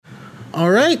All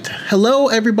right. Hello,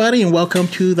 everybody, and welcome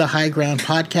to the High Ground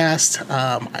Podcast.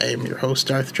 I am your host,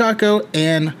 Darth Chaco,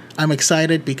 and I'm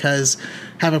excited because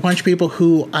I have a bunch of people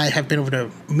who I have been able to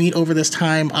meet over this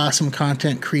time, awesome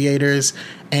content creators,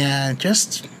 and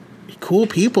just cool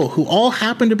people who all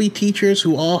happen to be teachers,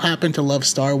 who all happen to love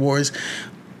Star Wars.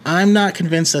 I'm not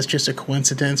convinced that's just a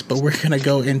coincidence, but we're going to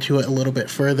go into it a little bit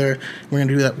further. We're going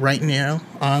to do that right now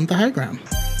on the High Ground.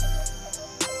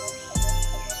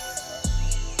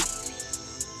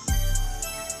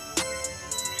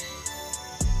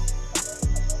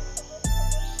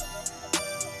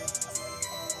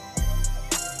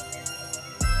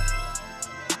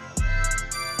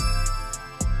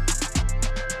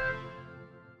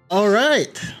 All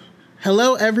right.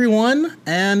 Hello, everyone,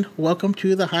 and welcome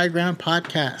to the High Ground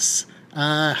Podcast.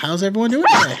 How's everyone doing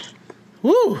today?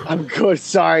 Woo! I'm good.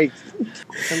 Sorry.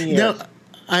 No,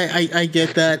 I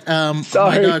get that. My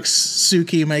dog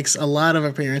Suki makes a lot of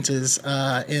appearances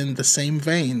in the same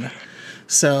vein.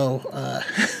 So,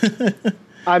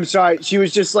 I'm sorry. She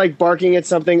was just like barking at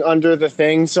something under the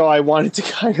thing, so I wanted to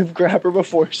kind of grab her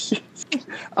before she.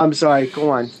 I'm sorry. Go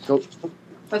on. Go.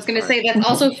 I was going to say that's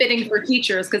also fitting for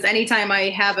teachers because anytime I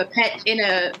have a pet in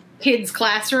a kid's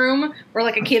classroom or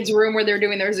like a kid's room where they're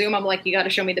doing their Zoom, I'm like, you got to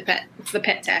show me the pet. It's the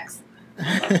pet text.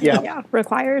 Yeah,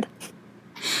 required.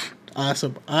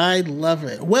 Awesome. I love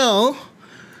it. Well,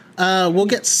 we'll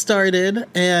get started.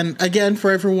 And again, for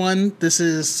everyone, this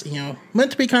is,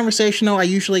 meant to be conversational. I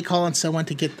usually call on someone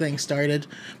to get things started,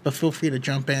 but feel free to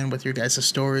jump in with your guys'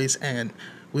 stories and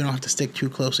we don't have to stick too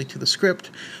closely to the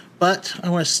script. But I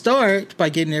want to start by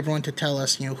getting everyone to tell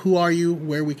us, who are you,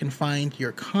 where we can find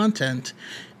your content,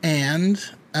 and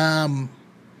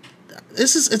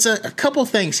it's a couple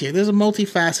things here. There's a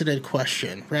multifaceted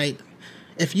question, right?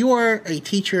 If you are a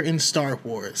teacher in Star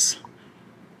Wars,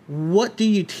 what do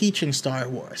you teach in Star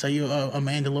Wars? Are you a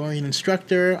Mandalorian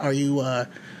instructor? Are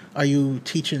you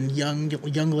teaching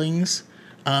younglings?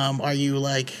 Are you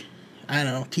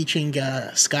teaching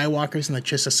Skywalkers in the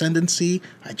Chiss Ascendancy?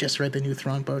 I just read the new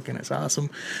Thrawn book and it's awesome.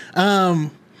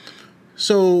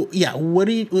 So yeah, what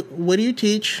do you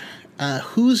teach?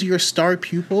 Who's your star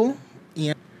pupil?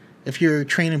 If you're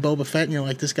training Boba Fett and you're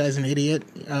like, this guy's an idiot,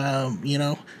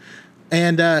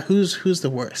 and who's the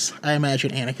worst? I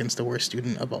imagine Anakin's the worst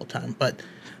student of all time, but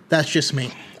that's just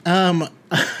me.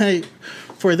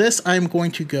 For this, I'm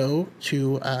going to go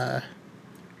to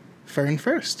Fern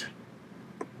first.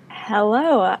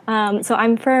 Hello. So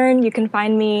I'm Fern. You can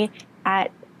find me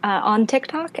at on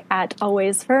TikTok at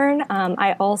Always Fern.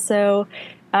 I also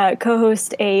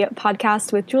co-host a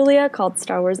podcast with Julia called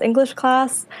Star Wars English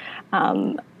Class.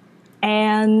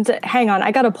 And hang on,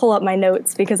 I got to pull up my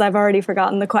notes because I've already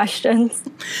forgotten the questions.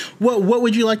 What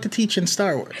would you like to teach in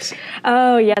Star Wars?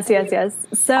 Oh, yes.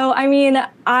 So,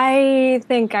 I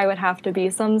think I would have to be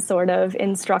some sort of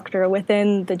instructor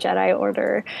within the Jedi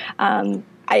Order.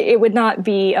 It would not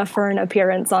be a Fern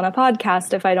appearance on a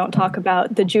podcast if I don't talk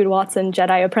about the Jude Watson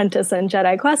Jedi Apprentice and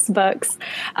Jedi Quest books.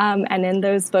 And in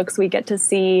those books, we get to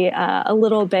see a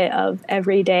little bit of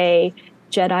everyday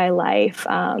Jedi life,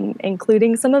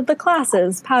 including some of the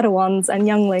classes Padawans and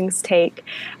younglings take.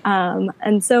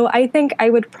 And so I think I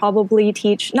would probably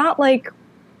teach not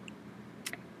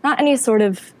any sort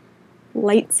of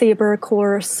lightsaber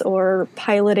course or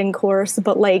piloting course,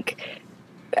 but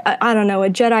I don't know, a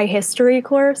Jedi history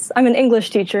course. I'm an English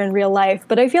teacher in real life,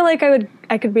 but I feel like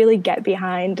I could really get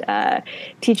behind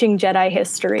teaching Jedi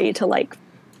history to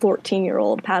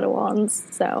 14-year-old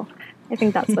Padawans. So I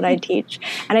think that's what I teach.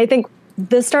 And I think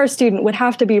the star student would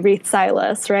have to be Reath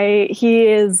Silas, right? He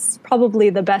is probably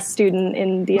the best student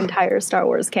in the entire Star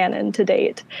Wars canon to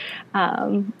date.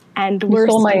 And you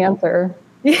stole my answer.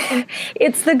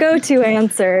 It's the go-to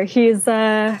answer. He's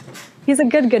a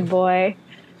good boy.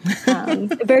 A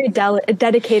very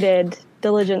dedicated,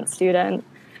 diligent student.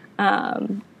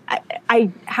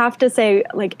 I have to say,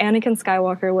 Anakin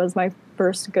Skywalker was my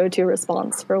first go-to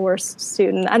response for worst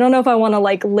student. I don't know if I want to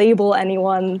label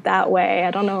anyone that way. I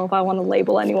don't know if I want to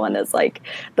label anyone as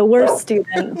the worst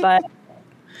student, but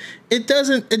it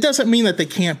doesn't mean that they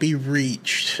can't be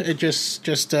reached. It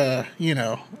just I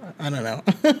don't know.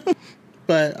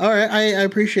 But all right, I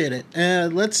appreciate it.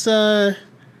 Let's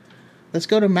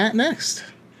go to Matt next.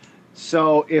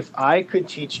 So if I could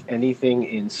teach anything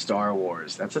in Star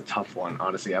Wars, that's a tough one,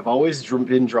 honestly. I've always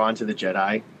been drawn to the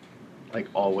Jedi,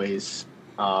 always.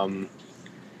 Ever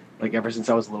since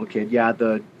I was a little kid. Yeah,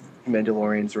 the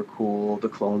Mandalorians were cool. The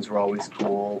clones were always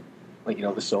cool.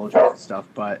 The soldiers and stuff.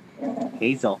 But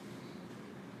Hazel,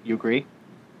 you agree?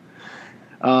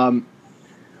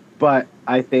 But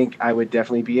I think I would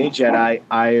definitely be a Jedi.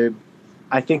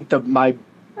 I think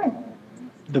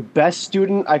The best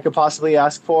student I could possibly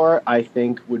ask for, I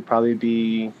think, would probably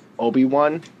be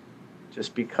Obi-Wan,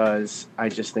 just because I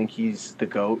just think he's the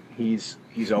GOAT. He's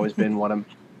always been one of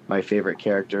my favorite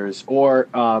characters. Or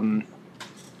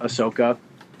Ahsoka,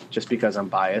 just because I'm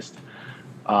biased.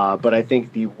 But I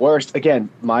think the worst, again,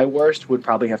 my worst would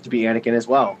probably have to be Anakin as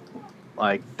well.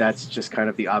 Like, that's just kind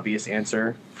of the obvious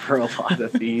answer for a lot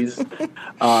of these.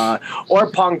 Or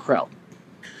Pong Krell.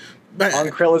 Pong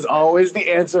Krell is always the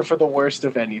answer for the worst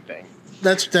of anything.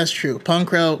 That's true. Pong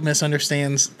Krell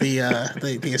misunderstands the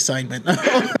assignment.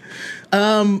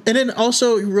 And then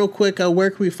also, real quick,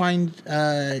 where can we find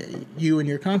you and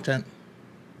your content?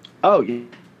 Oh, yeah.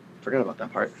 Forgot about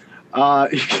that part.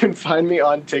 You can find me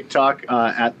on TikTok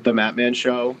at The Matman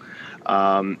Show.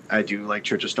 I do like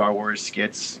Church of Star Wars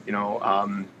skits,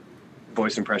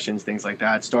 voice impressions, things like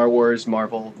that. Star Wars,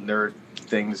 Marvel, nerd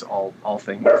things, all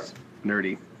things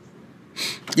nerdy.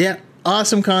 Yeah,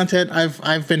 awesome content.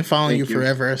 I've been following you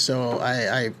forever, so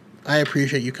I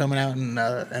appreciate you coming out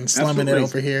and slumming it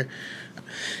over here.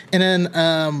 And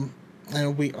then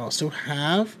and we also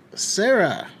have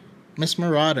Sarah, Miss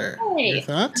Marauder. Hey. Your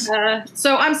thoughts?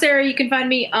 So I'm Sarah. You can find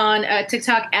me on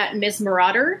TikTok at Miss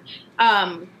Marauder.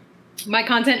 My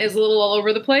content is a little all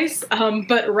over the place,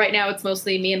 but right now it's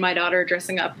mostly me and my daughter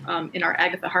dressing up in our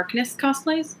Agatha Harkness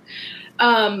cosplays.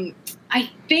 I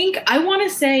think I want to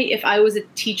say if I was a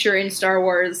teacher in Star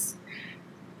Wars,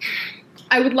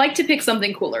 I would like to pick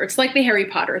something cooler. It's like the Harry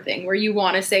Potter thing where you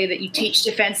want to say that you teach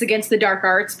defense against the dark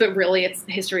arts, but really it's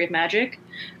the history of magic.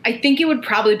 I think it would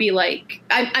probably be like,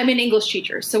 I'm an English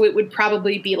teacher, so it would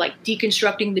probably be like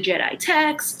deconstructing the Jedi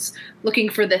texts, looking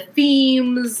for the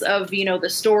themes of, the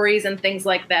stories and things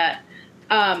like that.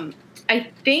 I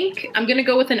think I'm going to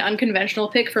go with an unconventional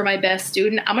pick for my best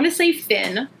student. I'm going to say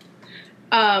Finn.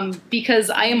 Because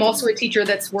I am also a teacher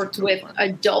that's worked with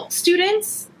adult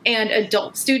students, and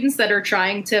adult students that are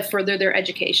trying to further their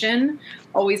education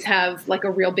always have like a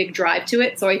real big drive to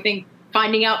it. So I think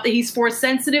finding out that he's force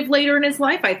sensitive later in his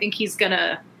life, I think he's going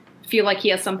to feel like he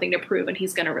has something to prove and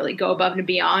he's going to really go above and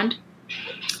beyond.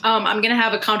 I'm going to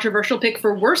have a controversial pick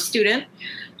for worst student.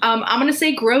 I'm going to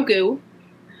say Grogu.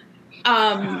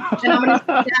 And I'm going to say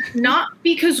that not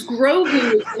because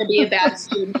Grogu is going to be a bad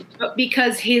student, but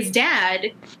because his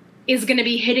dad is going to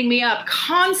be hitting me up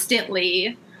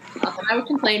constantly. Not that I would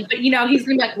complain, but he's going to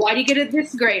be like, "Why do you get it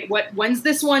this grade? When's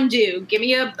this one due? Give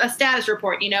me a status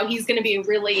report." He's going to be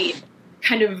really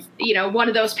kind of one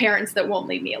of those parents that won't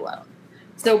leave me alone.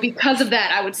 So because of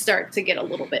that, I would start to get a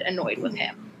little bit annoyed with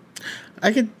him.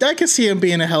 I could see him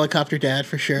being a helicopter dad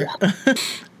for sure.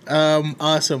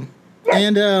 Awesome.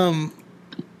 And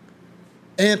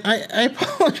I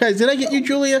apologize. Did I get you,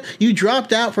 Julia? You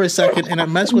dropped out for a second, and I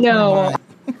messed with my mind.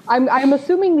 I'm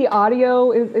assuming the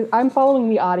audio is. I'm following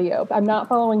the audio. I'm not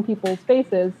following people's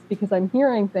faces because I'm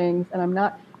hearing things, and I'm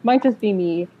not. Might just be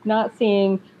me not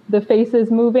seeing the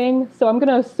faces moving. So I'm going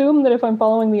to assume that if I'm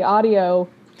following the audio,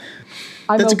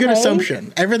 that's a good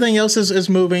assumption. Everything else is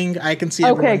moving. I can see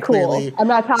everyone clearly. I'm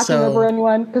not talking over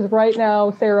anyone because right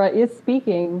now Sarah is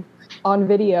speaking on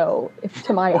video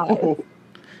to my eyes.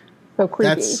 So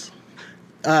creepy.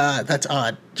 That's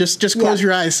odd. Just close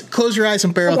your eyes. Close your eyes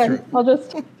and barrel through. I'll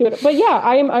just do it. But yeah,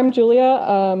 I'm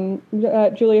Julia.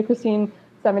 Julia Christine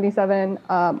 77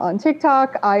 on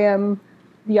TikTok. I am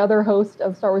the other host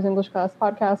of Star Wars English Class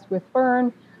podcast with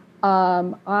Fern.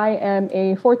 I am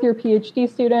a fourth-year PhD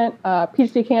student,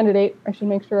 PhD candidate. I should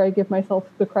make sure I give myself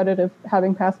the credit of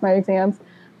having passed my exams.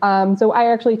 So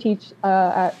I actually teach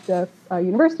at the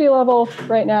university level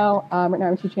right now. Right now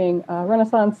I'm teaching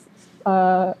Renaissance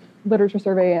literature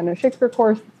survey and a Shakespeare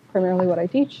course. That's primarily what I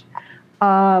teach.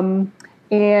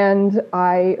 And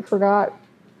I forgot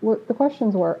what the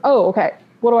questions were. Oh, okay.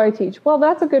 What do I teach? Well,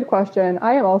 that's a good question.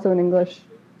 I am also an English.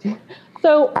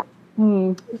 So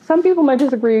some people might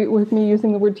disagree with me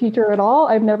using the word teacher at all.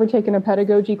 I've never taken a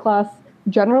pedagogy class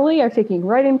generally. I've taken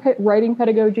writing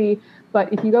pedagogy.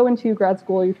 But if you go into grad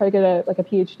school, you try to get a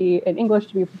PhD in English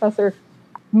to be a professor,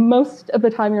 most of the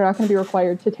time you're not going to be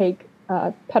required to take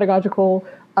pedagogical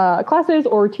classes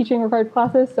or teaching required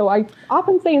classes. So I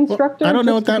often say instructor. I don't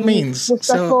know what that means.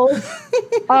 Respectful.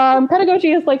 So.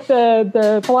 Pedagogy is like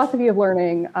the philosophy of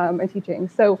learning and teaching.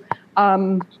 So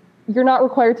you're not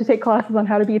required to take classes on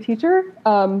how to be a teacher,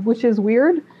 which is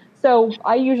weird. So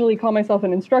I usually call myself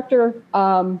an instructor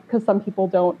because some people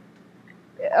don't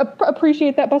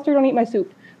appreciate that. Buster, don't eat my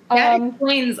soup. That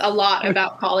explains a lot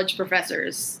about college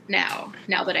professors now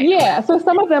that I know. Yeah, so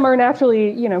some of them are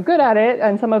naturally, good at it,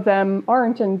 and some of them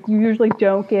aren't, and you usually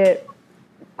don't get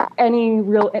any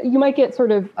real. You might get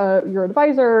sort of your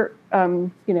advisor,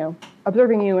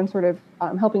 observing you and sort of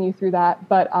helping you through that,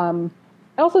 but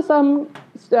Also, some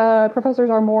professors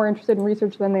are more interested in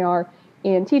research than they are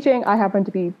in teaching. I happen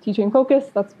to be teaching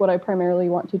focused. That's what I primarily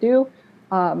want to do.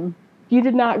 You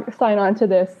did not sign on to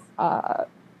this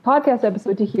podcast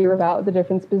episode to hear about the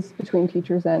differences between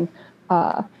teachers and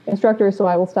instructors, so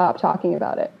I will stop talking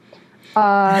about it.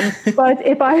 But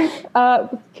if I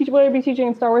what I'd be teaching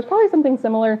in Star Wars, probably something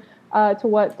similar to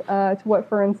what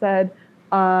Fern said.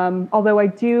 Although I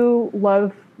do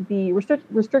love the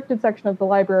restricted section of the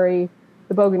library,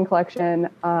 the Bogan collection.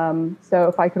 So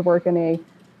if I could work in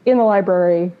the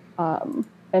library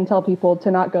and tell people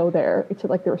to not go there to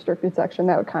like the restricted section,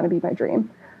 that would kind of be my dream.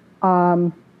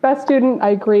 Best student, I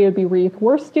agree, would be Reith.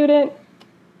 Worst student,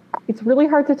 it's really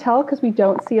hard to tell because we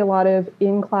don't see a lot of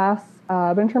in-class.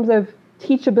 But in terms of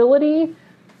teachability,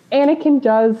 Anakin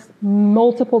does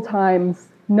multiple times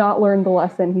not learn the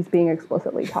lesson he's being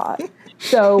explicitly taught.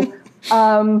 So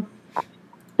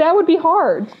that would be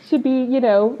hard to be,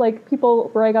 like people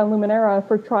brag on Luminara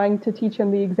for trying to teach him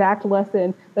the exact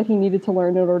lesson that he needed to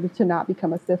learn in order to not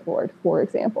become a Sith Lord, for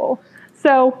example.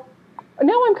 So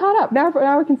now I'm caught up.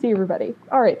 Now I can see everybody.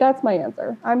 All right, that's my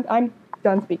answer. I'm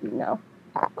done speaking now.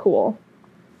 Cool.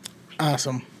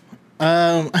 Awesome.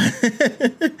 No,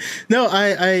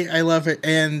 I love it.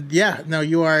 And yeah, no,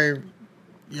 you're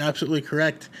absolutely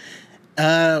correct.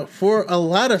 For a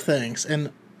lot of things,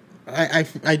 and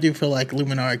I do feel like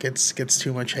Luminara gets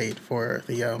too much hate for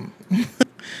the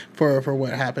for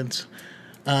what happens.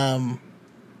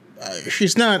 She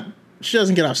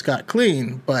doesn't get off scot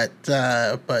clean, but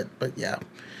yeah.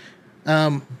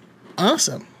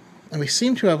 Awesome. And we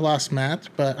seem to have lost Matt,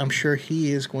 but I'm sure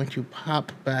he is going to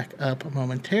pop back up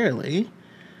momentarily.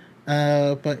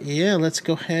 But yeah, let's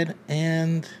go ahead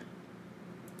and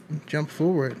jump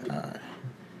forward.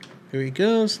 Here he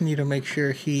goes. Need to make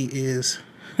sure he is.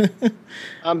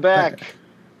 I'm back.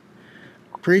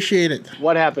 Appreciate it.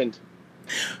 What happened?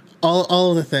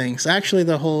 All of the things. Actually,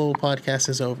 the whole podcast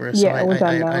is over, so I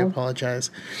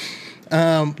apologize.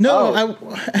 I want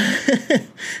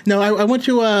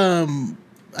to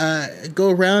go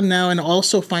around now and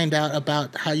also find out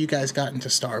about how you guys got into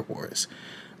Star Wars.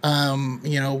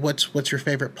 What's your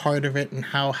favorite part of it and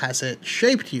how has it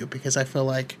shaped you? Because I feel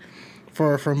like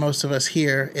for most of us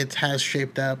here, it has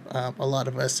shaped up a lot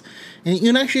of us.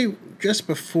 And actually, just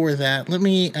before that, let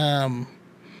me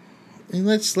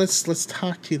let's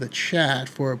talk to the chat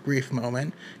for a brief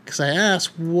moment, because I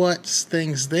asked what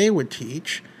things they would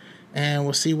teach, and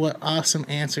we'll see what awesome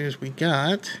answers we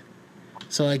got.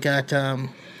 So I got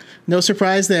no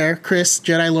surprise there, Chris,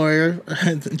 Jedi lawyer,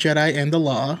 Jedi and the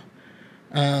law.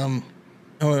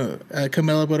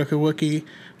 Camilla Bodokawookie,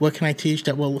 what can I teach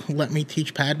that will let me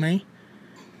teach Padme?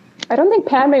 I don't think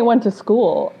Padme went to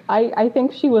school. I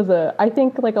think she was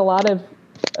like a lot of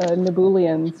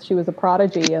Nebulians, she was a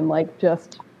prodigy and like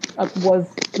just was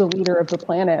the leader of the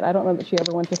planet. I don't know that she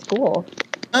ever went to school.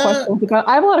 I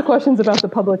have a lot of questions about the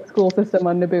public school system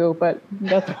on Naboo, but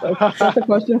that's a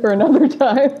question for another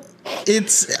time.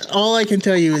 It's all I can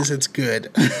tell you is it's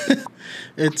good.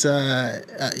 It's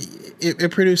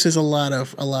it produces a lot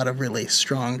of really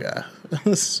strong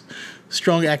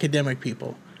academic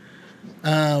people.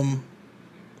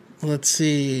 Let's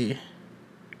see.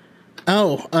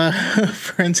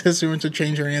 Friends has room to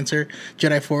change her answer.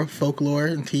 Jedi for folklore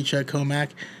and teach Comac.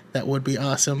 That would be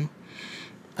awesome.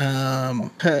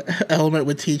 Element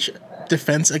would teach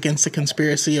defense against the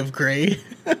conspiracy of Grey.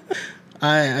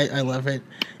 I love it.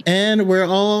 And we're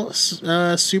all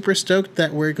super stoked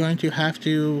that we're going to have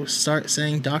to start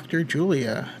saying Dr.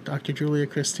 Julia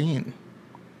Christine.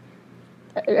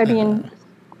 I mean,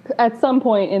 at some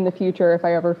point in the future, if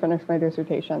I ever finish my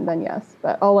dissertation, then yes.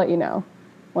 But I'll let you know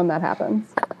when that happens.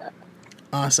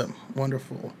 Awesome.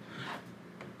 Wonderful.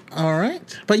 All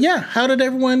right. But yeah, how did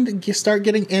everyone start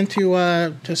getting into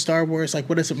to Star Wars? Like,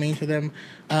 what does it mean to them?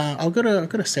 I'll go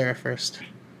to Sarah first.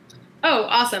 Oh,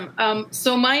 awesome.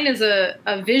 So mine is a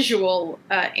visual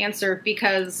answer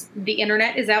because the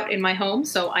internet is out in my home.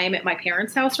 So I am at my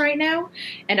parents' house right now,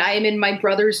 and I am in my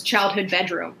brother's childhood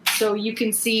bedroom. So you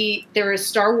can see there is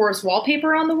Star Wars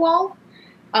wallpaper on the wall.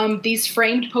 These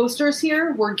framed posters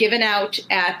here were given out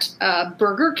at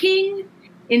Burger King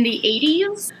in the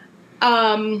 80s.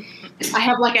 I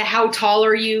have like a How Tall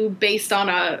Are You based on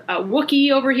a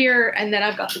Wookiee over here, and then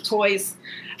I've got the toys.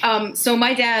 So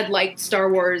my dad liked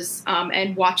Star Wars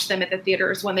and watched them at the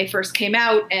theaters when they first came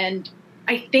out. And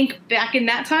I think back in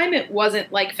that time, it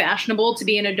wasn't like fashionable to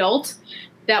be an adult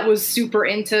that was super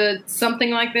into something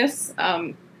like this.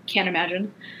 Can't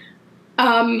imagine.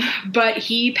 But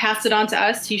he passed it on to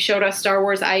us. He showed us Star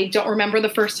Wars. I don't remember the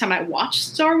first time I watched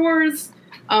Star Wars,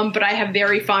 but I have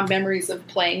very fond memories of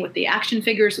playing with the action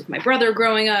figures with my brother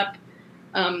growing up.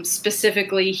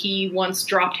 Specifically, he once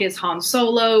dropped his Han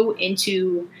Solo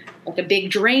into like a big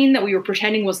drain that we were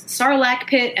pretending was the Sarlacc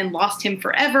pit and lost him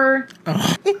forever.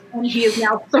 Oh. And he is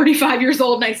now 35 years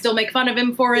old, and I still make fun of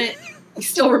him for it. He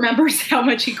still remembers how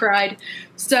much he cried.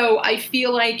 So I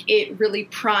feel like it really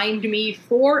primed me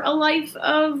for a life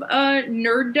of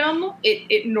nerddom.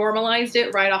 It normalized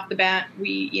it right off the bat.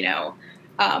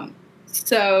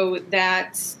 So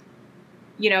that,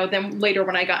 then later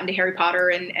when I got into Harry Potter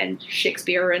and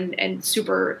Shakespeare and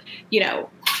super,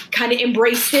 kind of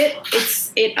embraced it,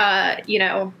 it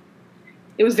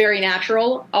was very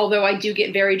natural. Although I do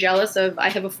get very jealous I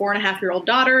have a 4.5-year-old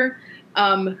daughter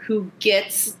who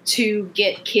gets to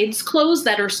get kids' clothes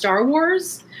that are Star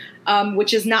Wars,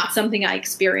 which is not something I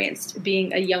experienced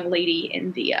being a young lady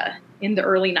in the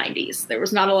early 90s. There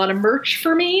was not a lot of merch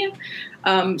for me.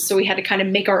 So we had to kind of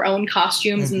make our own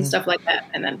costumes and stuff like that.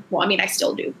 And then, I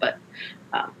still do, but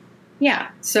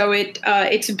so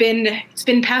it's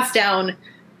been passed down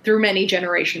through many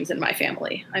generations in my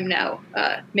family. I'm now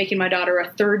making my daughter a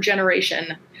 3rd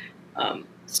generation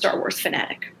Star Wars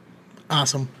fanatic.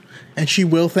 Awesome. And she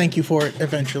will thank you for it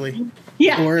eventually.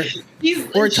 Yeah.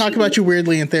 Or talk about you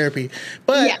weirdly in therapy.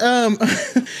 But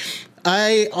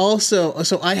I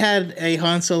had a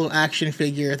Han Solo action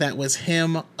figure that was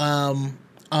him on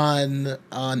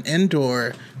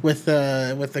Endor with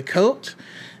the coat,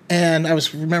 and I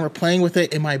remember playing with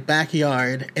it in my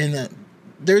backyard, and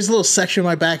there's a little section of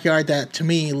my backyard that to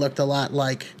me looked a lot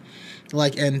like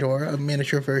Endor, a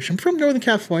miniature version from Northern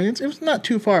California. It was not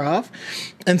too far off,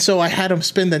 and so I had him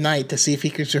spend the night to see if he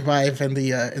could survive in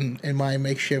the in my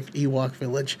makeshift Ewok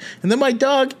village. And then my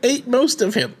dog ate most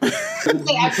of him.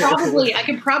 I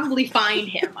could probably find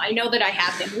him. I know that I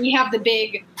have him. We have the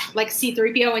big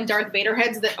C-3PO and Darth Vader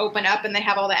heads that open up, and they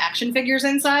have all the action figures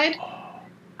inside.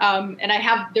 And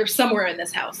they're somewhere in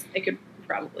this house. I could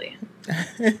probably.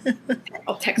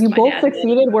 I'll text. You my both dad.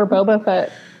 Succeeded where Boba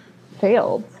Fett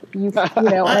failed. And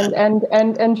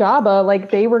Jabba,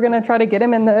 they were going to try to get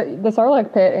him in the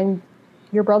Sarlacc pit, and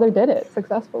your brother did it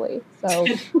successfully. So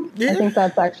I think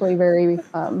that's actually very,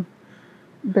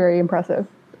 very impressive.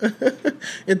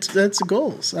 That's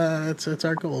goals. It's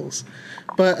our goals.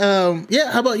 But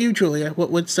how about you, Julia?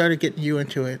 What started getting you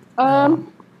into it? I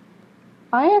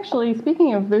actually,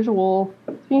 speaking of visuals,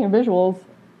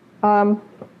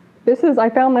 I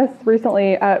found this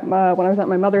recently when I was at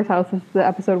my mother's house. This is the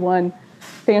episode 1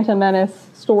 Phantom Menace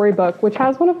storybook, which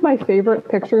has one of my favorite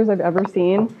pictures I've ever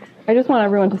seen. I just want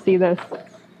everyone to see this.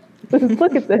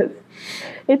 Look at this.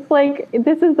 It's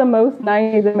this is the most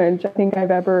 90s image I think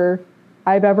I've ever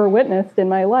witnessed in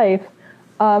my life.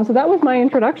 So that was my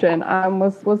introduction.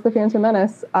 Was the Phantom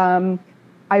Menace.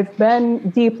 I've been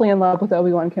deeply in love with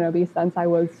Obi-Wan Kenobi since I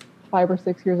was 5 or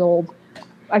 6 years old.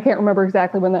 I can't remember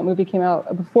exactly when that movie came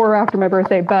out, before or after my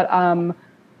birthday, but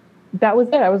that was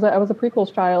it. I was a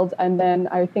prequels child, and then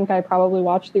I think I probably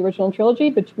watched the original trilogy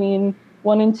between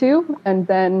 1 and 2, and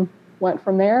then went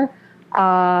from there.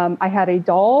 I had a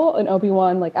doll, an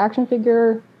Obi-Wan action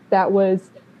figure that was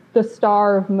the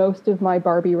star of most of my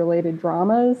Barbie-related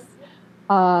dramas.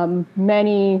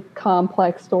 Many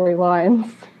complex storylines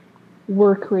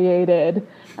were created.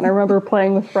 And I remember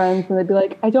playing with friends, and they'd be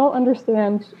like, I don't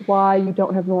understand why you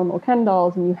don't have normal Ken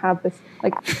dolls, and you have this,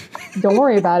 don't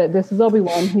worry about it. This is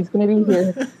Obi-Wan. He's going to be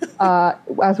here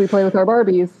as we play with our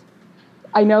Barbies.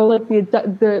 I know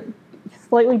the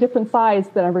slightly different size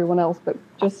than everyone else, but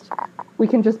we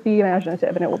can just be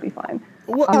imaginative, and it will be fine.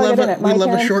 We love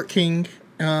a short king,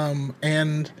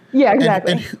 and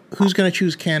exactly. And who's going to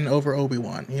choose Ken over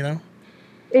Obi-Wan,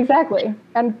 Exactly.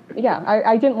 And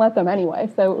I didn't let them anyway,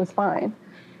 so it was fine.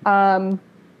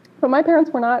 But my parents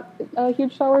were not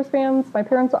huge Star Wars fans. My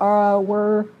parents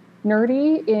were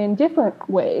nerdy in different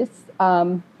ways,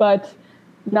 but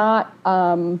not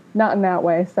in that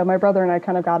way. So my brother and I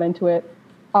kind of got into it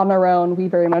on our own. We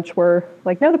very much were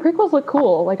no, the prequels look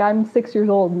cool. I'm 6 years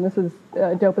old, and this is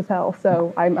dope as hell.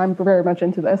 So I'm very much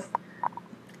into this.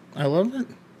 I love it.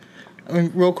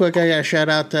 Real quick, I gotta shout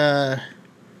out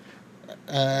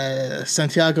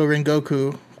Santiago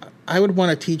Rengoku. I would want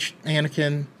to teach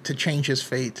Anakin to change his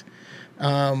fate.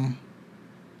 And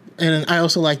I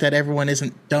also like that everyone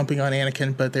isn't dumping on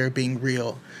Anakin, but they're being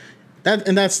real.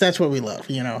 That's what we love,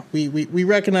 We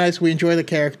recognize, we enjoy the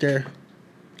character.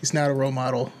 He's not a role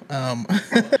model.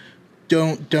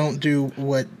 Don't do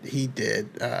what he did.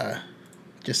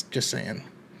 Just saying.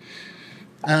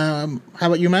 How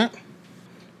about you, Matt?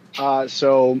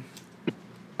 So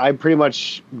I pretty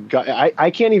much I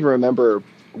can't even remember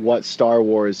what Star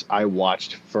Wars I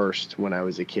watched first when I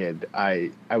was a kid.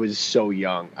 I was so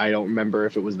young. I don't remember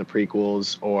if it was the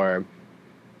prequels or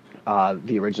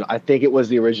the original. I think it was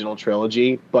the original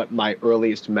trilogy, but my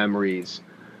earliest memories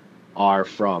are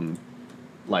from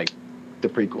like the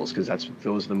prequels, because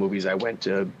those are the movies I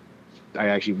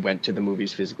actually went to the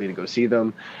movies physically to go see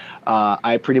them.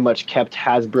 I pretty much kept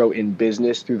Hasbro in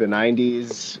business through the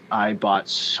 90s. I bought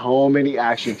so many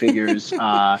action figures.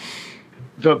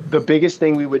 The biggest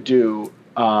thing we would do,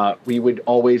 we would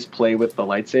always play with the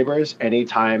lightsabers.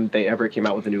 Anytime they ever came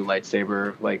out with a new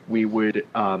lightsaber, like we would,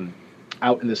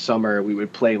 out in the summer, we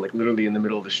would play like literally in the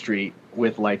middle of the street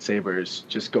with lightsabers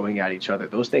just going at each other.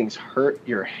 Those things hurt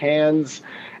your hands.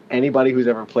 Anybody who's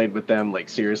ever played with them, like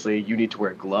seriously, you need to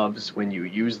wear gloves when you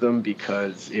use them,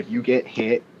 because if you get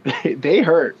hit, they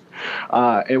hurt.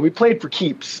 And we played for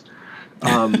keeps.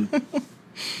 But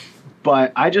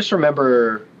I just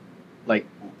remember like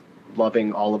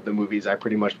loving all of the movies. I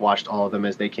pretty much watched all of them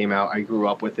as they came out. I grew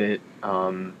up with it.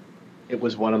 It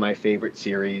was one of my favorite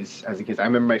series as a kid. I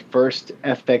remember my first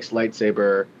FX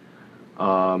lightsaber.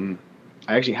 I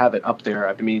actually have it up there.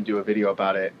 I've been meaning to do a video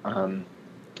about it.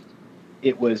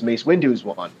 It was Mace Windu's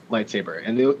one lightsaber,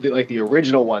 and like the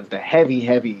original ones, the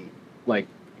heavy, like.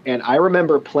 And I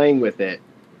remember playing with it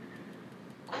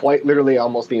quite literally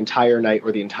almost the entire night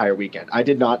or the entire weekend. It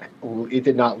did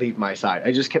not leave my side.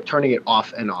 I just kept turning it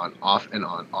off and on,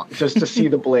 just to see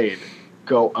the blade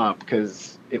go up,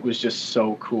 because it was just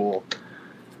so cool.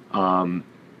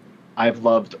 I've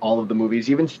loved all of the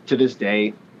movies. Even to this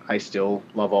day, I still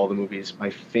love all the movies. My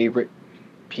favorite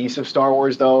piece of Star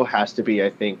Wars, though, has to be, I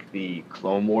think, the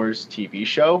Clone Wars TV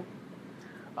show.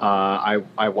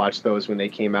 I watched those when they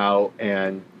came out,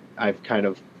 and I've kind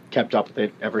of kept up with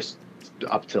it ever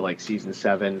up to like season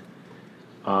 7.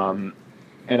 And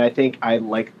I think I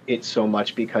like it so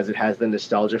much because it has the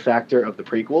nostalgia factor of the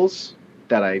prequels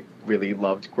that I really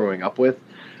loved growing up with.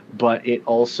 But it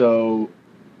also,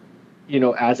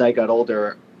 as I got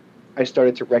older, I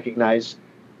started to recognize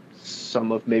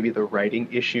some of maybe the writing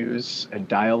issues and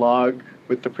dialogue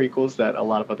with the prequels that a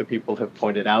lot of other people have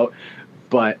pointed out.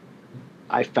 But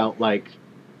I felt like,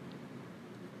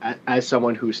 as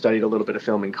someone who studied a little bit of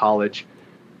film in college,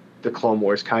 the Clone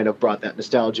Wars kind of brought that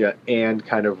nostalgia and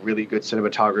kind of really good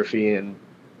cinematography and,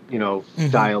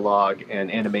 dialogue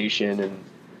and animation, and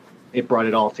it brought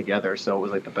it all together. So it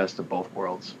was like the best of both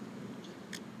worlds.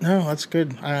 No, that's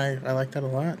good. I like that a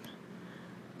lot.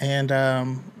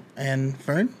 And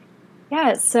Fern?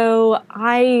 Yeah, so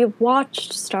I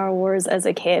watched Star Wars as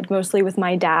a kid, mostly with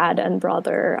my dad and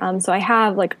brother. So I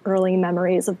have like early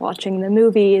memories of watching the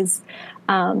movies.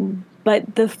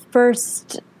 But the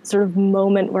first sort of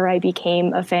moment where I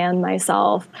became a fan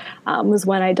myself was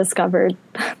when I discovered,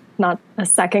 not a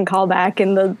second callback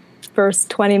in the first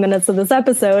 20 minutes of this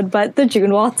episode, but the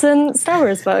June Watson Star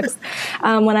Wars books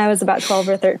when I was about 12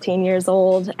 or 13 years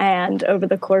old. And over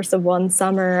the course of one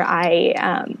summer,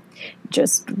 I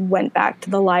just went back to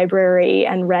the library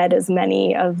and read as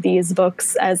many of these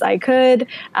books as I could,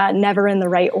 never in the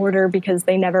right order because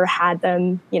they never had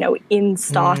them, in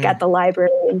stock at the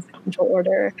library in sequential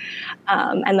order.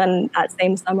 And then that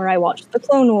same summer, I watched the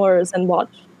Clone Wars and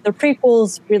watched the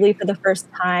prequels really for the first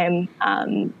time.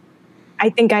 I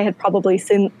think I had probably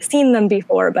seen them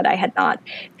before, but I had not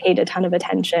paid a ton of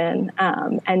attention.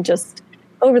 And just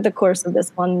over the course of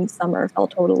this one summer, fell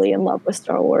totally in love with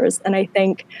Star Wars. And I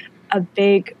think a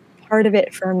big part of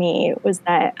it for me was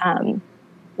that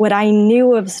what I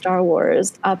knew of Star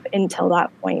Wars up until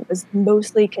that point was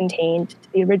mostly contained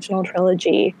to the original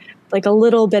trilogy, like a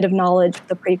little bit of knowledge of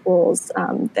the prequels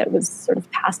that was sort of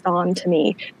passed on to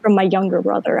me from my younger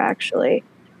brother, actually.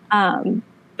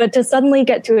 But to suddenly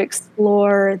get to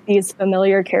explore these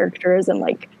familiar characters and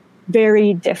like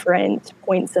very different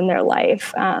points in their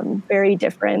life, very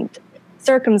different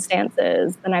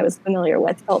circumstances than I was familiar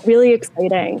with, felt really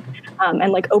exciting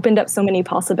and like opened up so many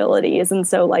possibilities. And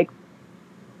so like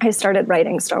I started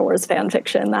writing Star Wars fan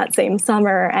fiction that same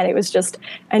summer, and it was just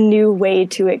a new way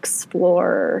to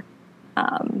explore.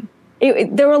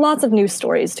 There were lots of new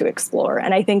stories to explore,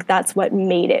 and I think that's what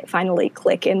made it finally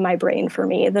click in my brain for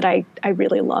me that I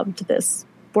really loved this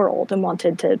world and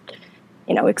wanted to,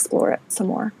 explore it some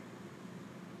more.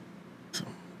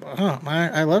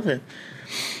 I love it.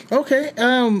 Okay.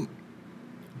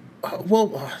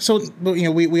 Well, so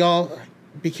we all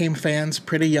became fans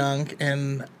pretty young,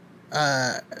 and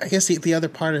I guess the other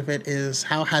part of it is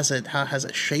how has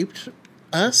it shaped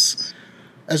us,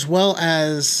 as well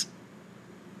as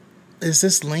is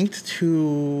this linked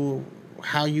to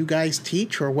how you guys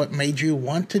teach or what made you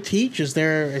want to teach? Is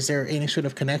there any sort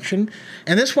of connection?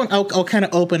 And this one, I'll kind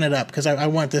of open it up because I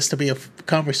want this to be a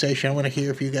conversation. I want to hear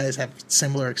if you guys have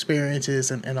similar experiences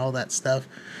and all that stuff.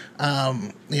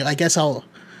 I guess I'll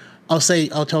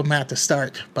I'll tell Matt to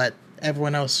start, but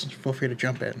everyone else feel free to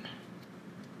jump in.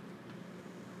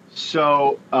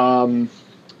 So, I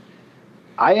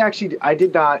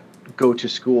did not go to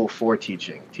school for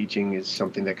teaching. Teaching is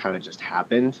something that kind of just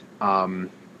happened.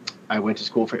 I went to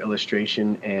school for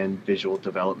illustration and visual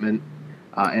development,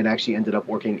 and actually ended up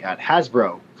working at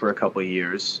Hasbro for a couple of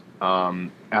years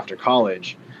after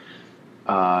college,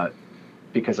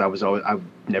 because I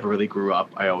never really grew up.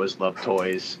 I always loved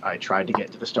toys. I tried to get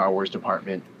into the Star Wars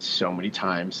department so many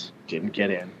times, didn't get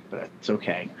in, but it's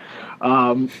okay.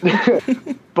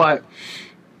 But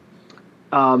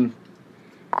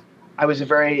I was a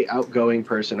very outgoing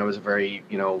person. I was a very,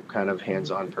 kind of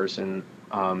hands-on person.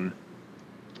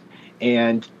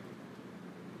 And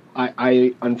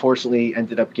I unfortunately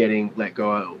ended up getting let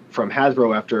go from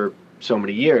Hasbro after so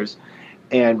many years.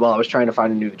 And while I was trying to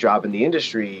find a new job in the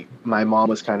industry, my mom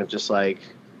was kind of just like,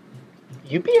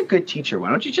 you'd be a good teacher. Why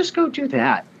don't you just go do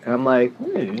that? And I'm like,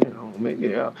 maybe,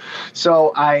 yeah.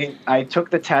 So I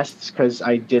took the tests because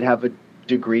I did have a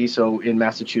degree. So in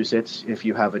Massachusetts, if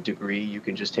you have a degree, you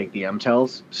can just take the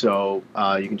MTELs. So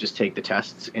you can just take the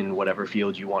tests in whatever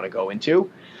field you want to go into.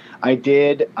 I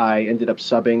ended up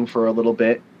subbing for a little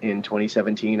bit in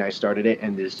 2017. I started it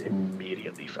and just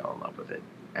immediately fell in love with it.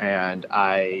 And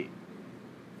I've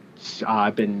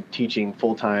been teaching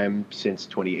full-time since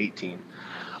 2018.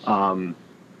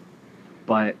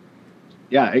 But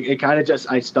yeah, it kind of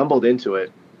just, I stumbled into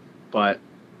it, but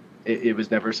it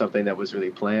was never something that was really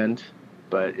planned,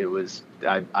 but it was,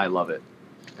 I love it.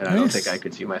 And I don't think I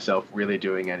could see myself really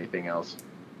doing anything else.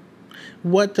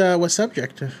 What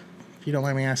subject, if you don't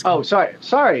mind me asking? Oh, sorry.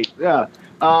 Yeah.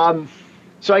 So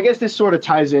I guess this sort of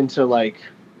ties into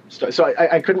so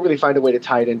I couldn't really find a way to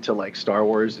tie it into Star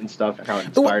Wars and stuff and how it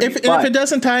inspired me. If it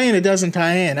doesn't tie in, it doesn't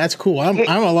tie in. That's cool. I'm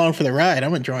along for the ride.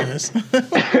 I'm enjoying this.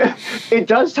 It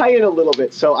does tie in a little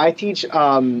bit. So I teach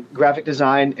graphic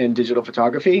design and digital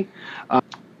photography.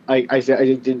 I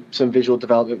did some visual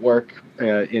development work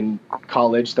in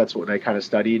college. That's what I kind of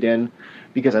studied in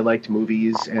because I liked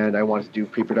movies and I wanted to do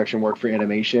pre-production work for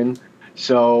animation.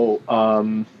 So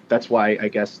that's why I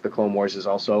guess The Clone Wars is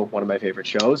also one of my favorite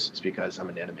shows. It's because I'm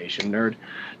an animation nerd.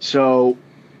 So,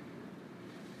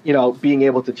 being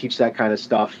able to teach that kind of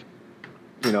stuff,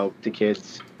 to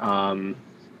kids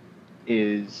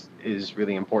is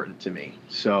really important to me.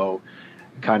 So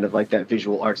kind of like that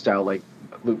visual art style, like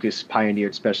Lucas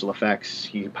pioneered special effects.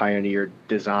 He pioneered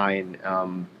design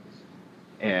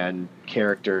and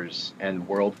characters and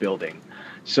world building.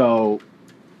 So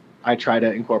I try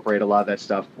to incorporate a lot of that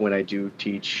stuff when I do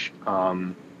teach.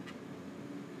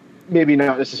 Maybe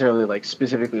not necessarily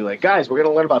specifically guys, we're going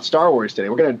to learn about Star Wars today.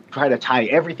 We're going to try to tie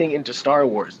everything into Star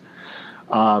Wars.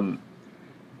 I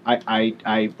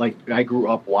grew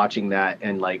up watching that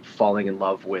and falling in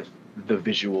love with the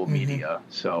visual media.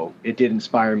 So it did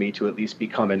inspire me to at least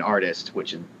become an artist,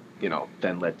 which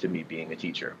then led to me being a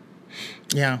teacher.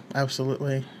 Yeah,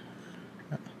 absolutely.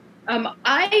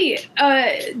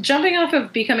 Jumping off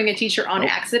of becoming a teacher on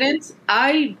accident,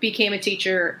 I became a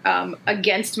teacher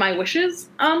against my wishes.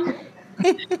 So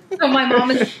my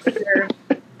mom is a teacher,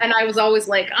 and I was always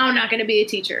like, I'm not going to be a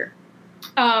teacher.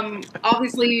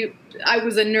 Obviously, I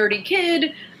was a nerdy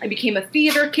kid. I became a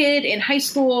theater kid in high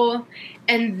school.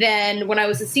 And then when I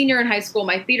was a senior in high school,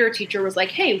 my theater teacher was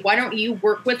like, hey, why don't you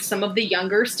work with some of the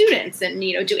younger students and,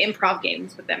 do improv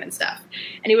games with them and stuff.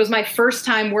 And it was my first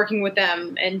time working with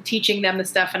them and teaching them the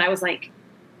stuff. And I was like,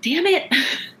 damn it,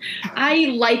 I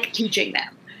like teaching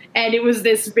them. And it was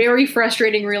this very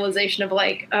frustrating realization of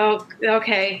oh,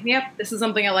 okay, yep, this is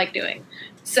something I like doing.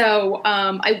 So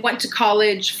I went to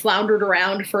college, floundered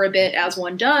around for a bit, as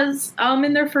one does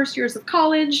in their first years of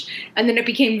college. And then it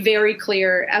became very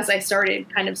clear as I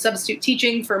started kind of substitute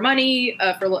teaching for money,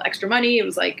 for a little extra money. It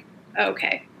was like,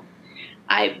 okay,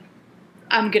 I'm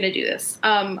going to do this.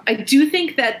 I do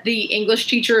think that the English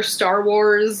teacher, Star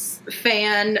Wars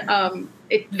fan,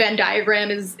 Venn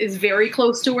diagram is very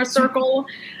close to a circle.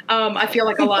 I feel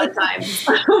like a lot of times.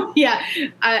 Yeah.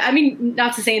 I mean,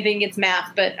 not to say anything against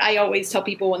math, but I always tell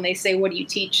people when they say, what do you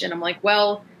teach? And I'm like,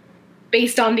 well,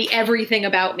 based on the everything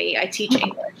about me, I teach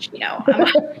English. I'm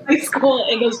a high school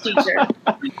English teacher.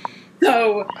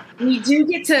 So we do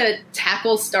get to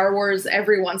tackle Star Wars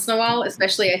every once in a while,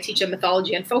 especially I teach a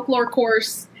mythology and folklore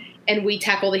course, and we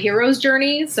tackle the hero's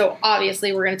journey. So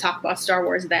obviously we're going to talk about Star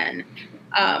Wars then.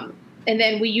 And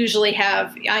then we usually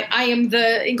have, I am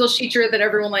the English teacher that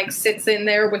everyone sits in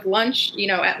there with lunch,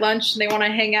 at lunch, and they want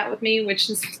to hang out with me, which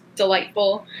is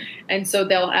delightful. And so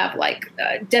they'll have like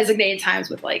designated times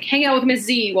with like hang out with Miss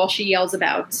Z while she yells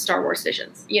about Star Wars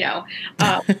Visions,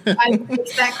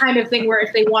 it's that kind of thing where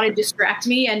if they want to distract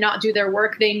me and not do their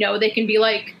work, they know they can be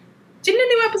like, didn't a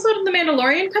new episode of The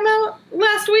Mandalorian come out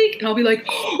last week? And I'll be like,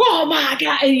 oh my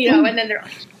God, and then they're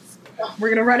like, oh, we're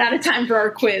going to run out of time for our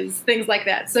quiz, things like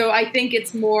that. So I think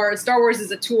it's more Star Wars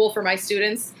is a tool for my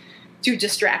students to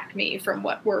distract me from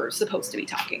what we're supposed to be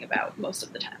talking about most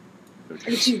of the time.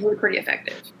 It's usually pretty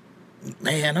effective.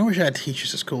 Man, I wish I had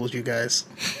teachers as cool as you guys.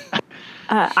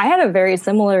 I had a very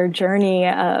similar journey.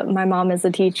 My mom is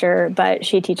a teacher, but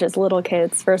she teaches little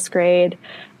kids, first grade.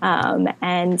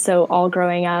 And so all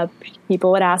growing up,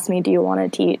 people would ask me, do you want to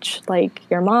teach like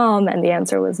your mom? And the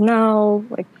answer was no,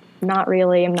 like, not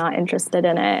really. I'm not interested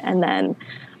in it. And then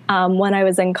when I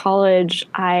was in college,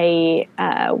 I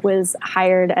was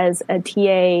hired as a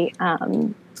TA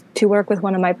to work with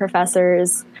one of my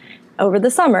professors over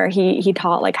the summer. He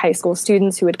taught like high school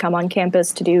students who would come on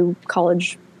campus to do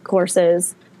college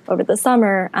courses over the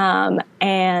summer.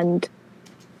 And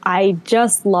I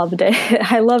just loved it.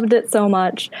 I loved it so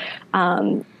much.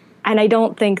 And I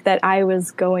don't think that I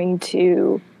was going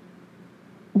to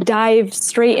dive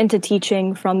straight into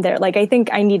teaching from there. Like, I think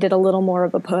I needed a little more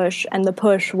of a push. And the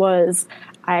push was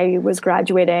I was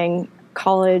graduating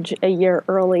college a year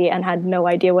early and had no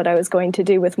idea what I was going to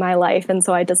do with my life. And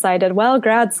so I decided, well,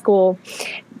 grad school,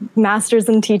 master's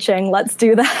in teaching, let's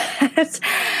do that.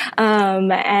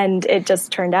 And it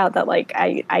just turned out that like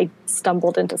I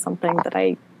stumbled into something that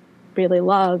I really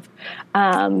love.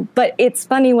 But it's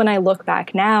funny when I look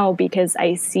back now because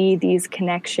I see these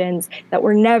connections that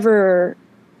were never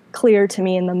clear to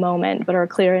me in the moment, but are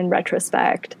clear in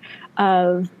retrospect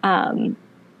of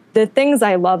the things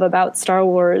I love about Star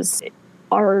Wars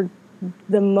are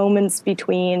the moments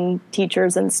between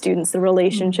teachers and students, the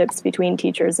relationships between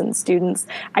teachers and students.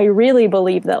 I really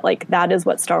believe that like that is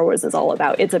what Star Wars is all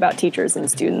about. It's about teachers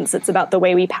and students. It's about the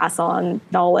way we pass on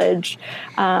knowledge.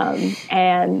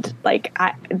 And like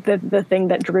the thing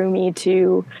that drew me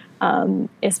to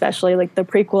especially like the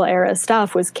prequel era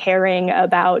stuff was caring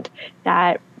about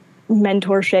that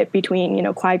mentorship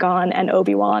between, Qui-Gon and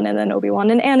Obi-Wan, and then Obi-Wan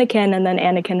and Anakin, and then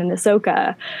Anakin and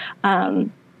Ahsoka.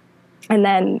 And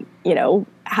then,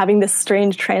 having this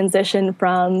strange transition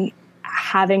from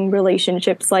having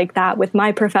relationships like that with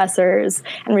my professors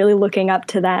and really looking up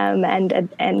to them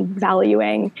and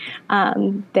valuing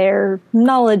their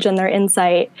knowledge and their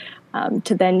insight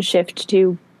to then shift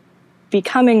to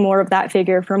becoming more of that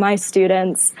figure for my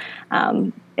students.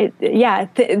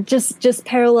 Just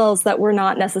parallels that were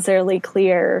not necessarily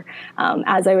clear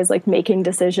as I was like making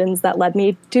decisions that led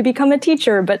me to become a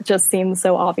teacher, but just seems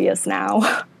so obvious now.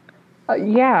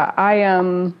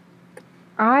 I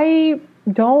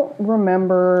don't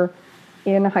remember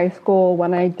in high school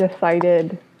when I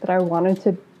decided that I wanted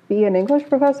to be an English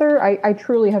professor. I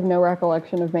truly have no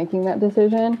recollection of making that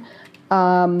decision.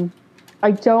 I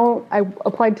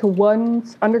applied to one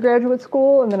undergraduate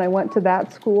school and then I went to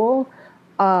that school.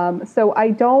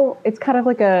 So it's kind of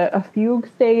like a fugue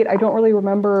state. I don't really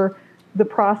remember the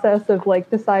process of like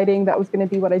deciding that was going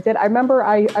to be what I did. I remember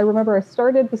I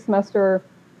started the semester,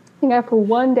 I think after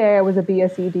one day I was a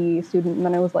BSED student and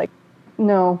then I was like,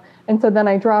 no. And so then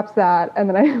I dropped that and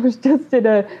then I was just did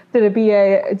a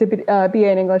BA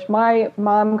in English. My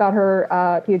mom got her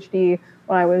PhD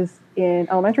when I was in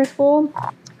elementary school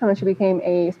and then she became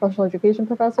a special education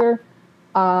professor.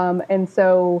 And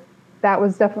so that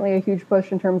was definitely a huge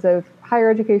push in terms of higher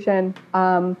education.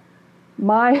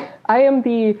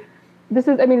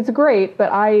 It's great,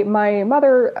 but my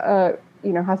mother,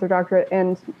 has her doctorate,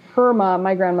 and her mom,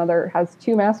 my grandmother, has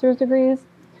 2 master's degrees.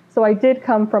 So I did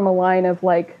come from a line of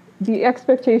like the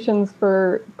expectations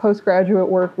for postgraduate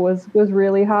work was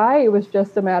really high. It was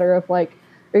just a matter of like,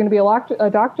 you're going to be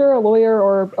a doctor, a lawyer,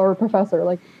 or a professor.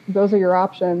 Like those are your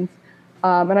options.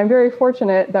 And I'm very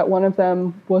fortunate that one of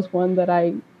them was one that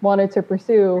I wanted to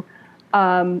pursue.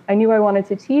 I knew I wanted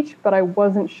to teach, but I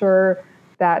wasn't sure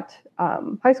that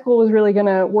high school was really going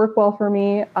to work well for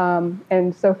me.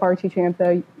 And so far, teaching at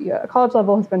the college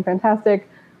level has been fantastic.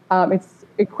 It's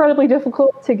incredibly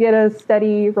difficult to get a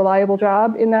steady, reliable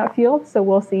job in that field. So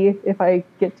we'll see if I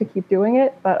get to keep doing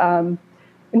it. But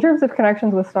in terms of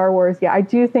connections with Star Wars, I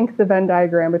do think the Venn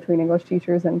diagram between English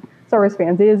teachers and Star Wars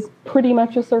fans is pretty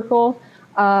much a circle.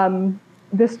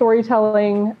 The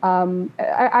storytelling,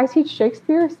 I teach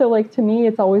Shakespeare, so like to me,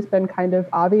 it's always been kind of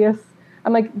obvious.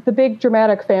 I'm like the big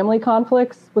dramatic family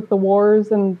conflicts with the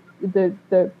wars and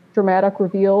the dramatic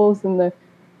reveals and the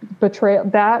betrayal.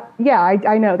 That,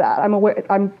 I know that.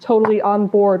 I'm totally on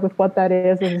board with what that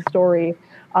is as a story.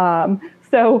 That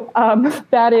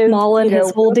is Maul and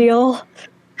his whole deal.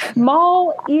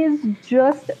 Maul is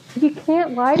just, he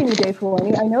can't lie to you, Dave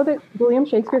Filoni. I know that William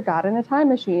Shakespeare got in a time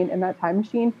machine, and that time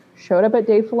machine showed up at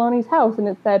Dave Filoni's house, and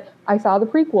it said, I saw the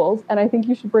prequels, and I think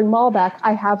you should bring Maul back.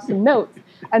 I have some notes.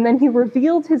 And then he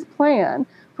revealed his plan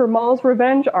for Maul's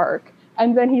revenge arc,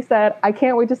 and then he said, I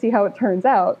can't wait to see how it turns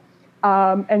out.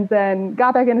 And then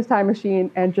got back in his time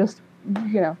machine and just,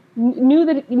 knew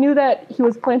that he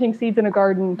was planting seeds in a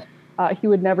garden he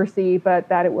would never see, but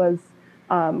that it was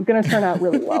going to turn out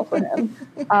really well for him.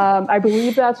 I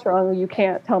believe that strongly. You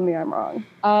can't tell me I'm wrong.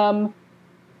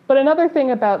 But another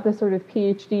thing about this sort of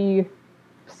PhD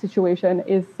situation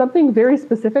is something very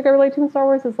specific I relate to in Star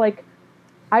Wars is like,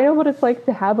 I know what it's like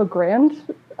to have a grand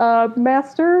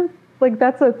master. Like,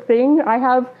 that's a thing. I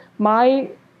have my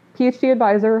PhD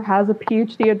advisor has a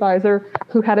PhD advisor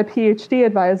who had a PhD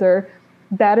advisor.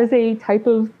 That is a type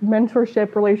of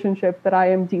mentorship relationship that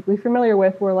I am deeply familiar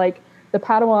with, where like the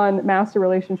Padawan master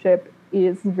relationship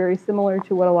is very similar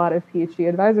to what a lot of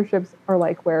PhD advisorships are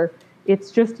like, where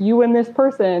it's just you and this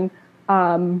person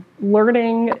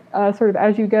learning sort of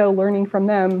as you go, learning from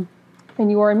them.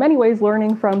 And you are in many ways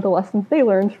learning from the lessons they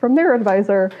learned from their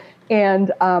advisor.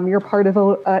 And you're part of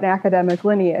an academic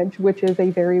lineage, which is a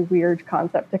very weird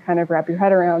concept to kind of wrap your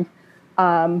head around.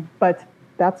 But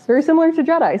that's very similar to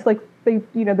Jedi. It's like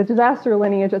the disaster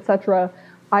lineage, etc.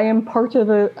 I am part of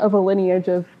a lineage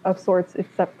of sorts,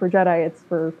 except for Jedi, it's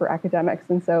for academics.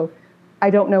 And so I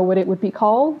don't know what it would be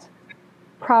called.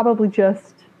 Probably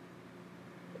just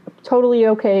totally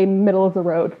okay, middle of the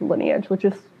road lineage, which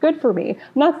is good for me.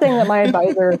 I'm not saying that my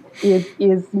advisor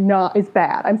is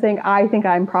bad. I'm saying I think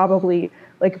I'm probably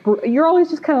like, you're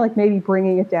always just kind of like maybe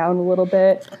bringing it down a little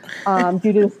bit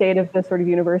due to the state of the sort of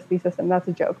university system. That's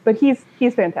a joke, but he's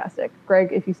fantastic.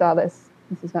 Greg, if you saw this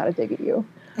is not a dig at you.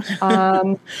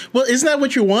 Well, isn't that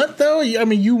what you want though? I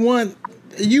mean, you want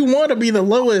to be the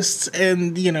lowest,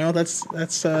 and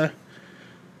that's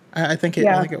I think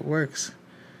it works.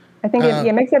 I think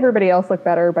it makes everybody else look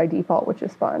better by default, which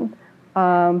is fun.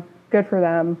 Good for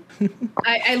them.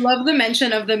 I love the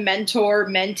mention of the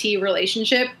mentor-mentee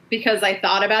relationship, because I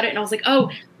thought about it and I was like,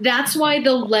 oh, that's why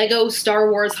the Lego Star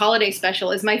Wars Holiday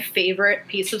Special is my favorite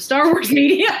piece of Star Wars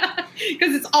media,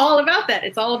 because it's all about that.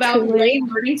 It's all about Rey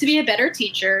learning to be a better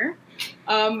teacher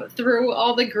through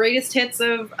all the greatest hits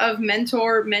of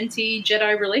mentor-mentee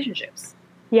Jedi relationships.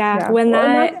 Yeah, when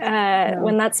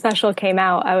that special came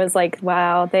out, I was like,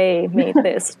 wow, they made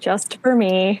this just for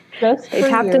me. They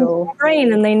tapped into my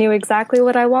brain and they knew exactly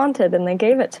what I wanted and they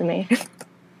gave it to me.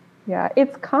 Yeah,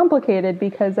 it's complicated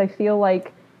because I feel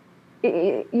like,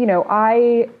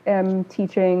 I am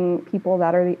teaching people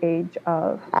that are the age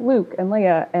of Luke and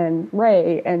Leia and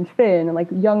Rey and Finn and like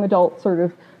young adults sort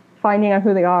of finding out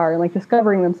who they are and like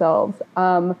discovering themselves.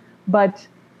 But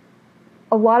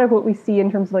a lot of what we see in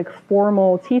terms of like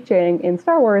formal teaching in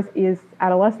Star Wars is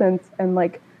adolescence, and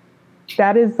like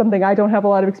that is something I don't have a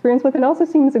lot of experience with, and also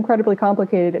seems incredibly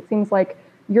complicated. It seems like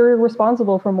you're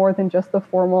responsible for more than just the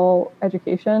formal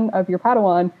education of your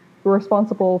Padawan. You're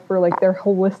responsible for like their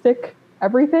holistic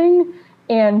everything.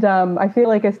 And I feel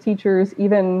like as teachers,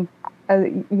 even at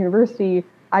university,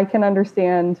 I can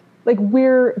understand like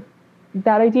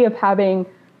that idea of having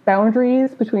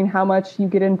boundaries between how much you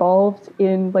get involved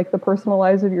in like the personal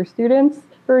lives of your students,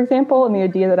 for example, and the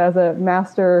idea that as a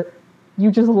master, you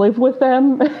just live with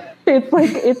them.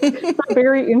 It's a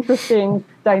very interesting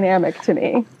dynamic to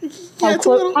me. Yeah,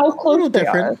 how close they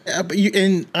different. Are.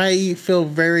 And I feel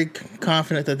very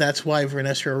confident that that's why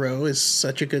Vanessa Rowe is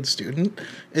such a good student,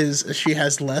 is she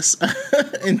has less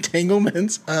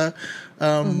entanglements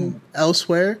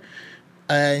elsewhere.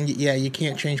 And yeah, you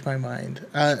can't change my mind.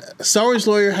 Star Wars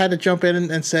Lawyer had to jump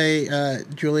in and say,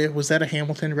 Julia, was that a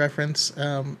Hamilton reference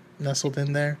nestled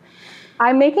in there?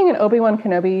 I'm making an Obi-Wan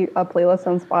Kenobi playlist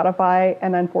on Spotify,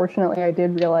 and unfortunately I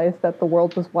did realize that The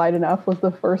World Was Wide Enough was the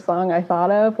first song I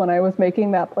thought of when I was making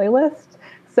that playlist.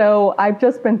 So I've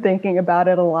just been thinking about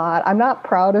it a lot. I'm not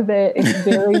proud of it. It's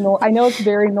very I know it's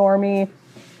very normie,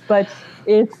 but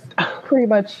it's pretty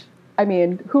much, I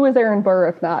mean, who is Aaron Burr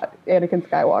if not Anakin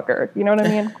Skywalker? You know what I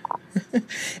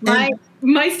mean?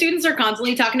 My students are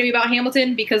constantly talking to me about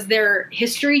Hamilton because their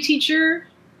history teacher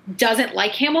doesn't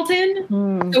like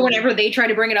Hamilton. So whenever they try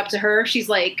to bring it up to her, she's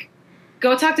like,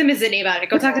 go talk to Miss Sydney about it.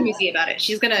 Go talk to Missy about it.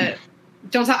 She's going to,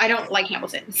 I don't like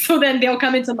Hamilton. So then they'll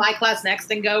come into my class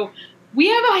next and go, we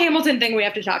have a Hamilton thing we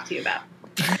have to talk to you about.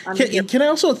 Can I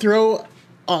also throw,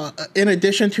 in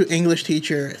addition to English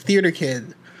teacher, theater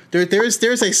kid, there's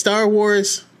a Star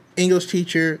Wars English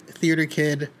teacher, theater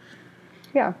kid.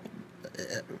 Yeah.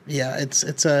 yeah,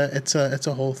 it's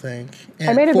a whole thing. And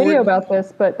I made a video about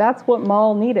this, but that's what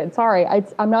Maul needed. Sorry,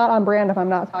 I'm not on brand if I'm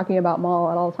not talking about Maul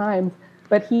at all times,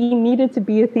 but he needed to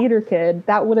be a theater kid.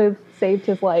 That would have saved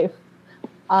his life.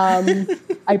 I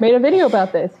made a video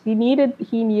about this. He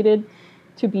needed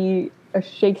to be a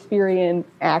Shakespearean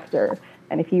actor.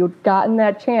 And if he had gotten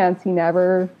that chance, he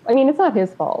never... I mean, it's not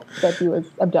his fault that he was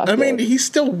abducted. I mean, he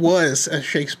still was a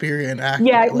Shakespearean actor.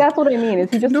 Yeah, that's what I mean. Is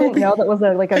he just didn't know that was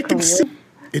a career?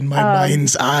 In my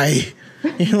mind's eye.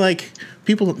 You're like,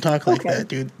 people don't talk like that,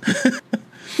 dude.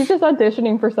 He's just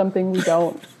auditioning for something we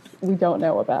don't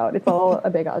know about. It's all a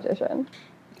big audition.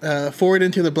 Forward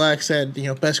Into the Black said,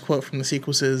 best quote from the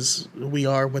sequels is, "We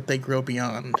are what they grow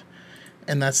beyond."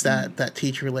 And that's that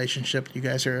teacher relationship you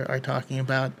guys are talking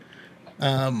about.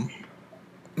 Man,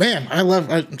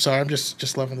 I'm sorry, I'm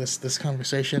just loving this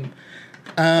conversation.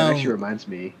 That actually reminds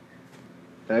me.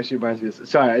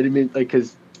 Sorry, I didn't mean,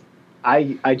 because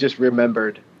I just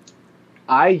remembered.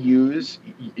 I use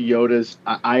Yoda's.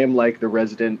 I am like the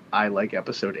resident. I like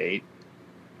Episode 8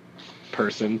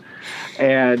 person,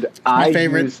 and my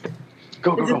favorite. Used,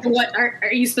 go. What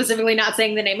are you specifically not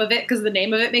saying the name of it because the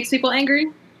name of it makes people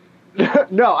angry?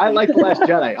 No, I like The Last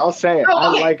Jedi. I'll say it.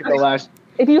 Oh, okay. I like The Last.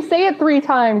 If you say it 3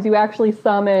 times, you actually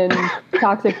summon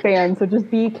toxic fans. So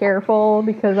just be careful,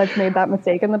 because I've made that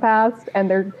mistake in the past, and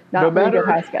they're not really good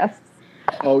past guests.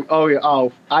 Oh yeah.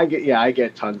 I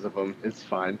get tons of them. It's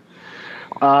fine.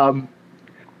 It'll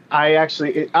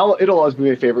always be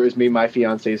my favorite. It was Me and My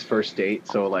Fiance's First Date.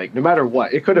 So no matter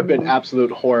what, it could have been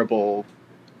absolute horrible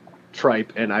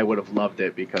tripe, and I would have loved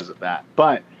it because of that.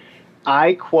 But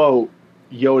I quote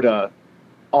Yoda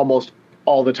almost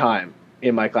all the time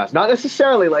in my class. Not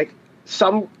necessarily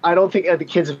I don't think the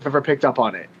kids have ever picked up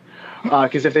on it.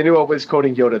 Because if they knew I was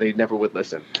quoting Yoda, they never would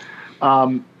listen.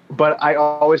 But I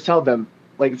always tell them,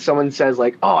 someone says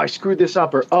 "Oh, I screwed this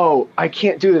up," or "Oh, I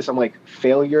can't do this." I'm like,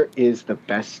 failure is the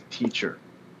best teacher.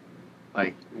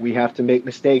 We have to make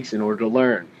mistakes in order to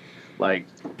learn.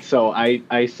 So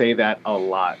I say that a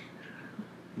lot.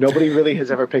 Nobody really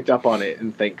has ever picked up on it,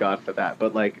 and thank God for that.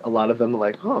 But a lot of them are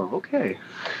like, "Oh, okay."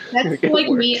 That's like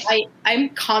me. I'm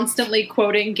constantly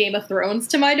quoting Game of Thrones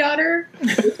to my daughter.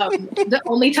 The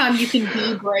only time you can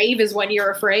be brave is when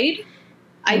you're afraid.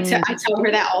 I tell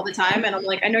her that all the time, and I'm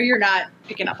like, I know you're not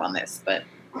picking up on this, but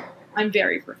I'm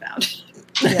very profound.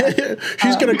 Yeah.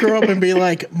 She's going to grow up and be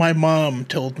like, "My mom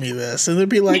told me this." And they'd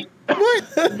be like, "What?"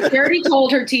 She already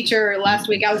told her teacher last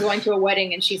week. I was going to a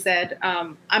wedding, and she said,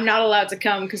 "I'm not allowed to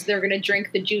come because they're going to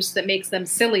drink the juice that makes them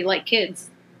silly like kids."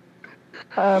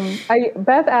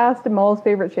 Beth asked Maul's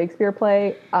favorite Shakespeare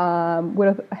play.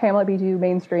 Would Hamlet be too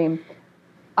mainstream?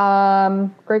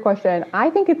 Great question.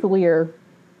 I think it's Lear.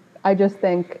 I just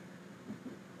think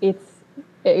it's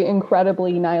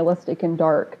incredibly nihilistic and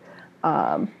dark.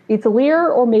 It's Lear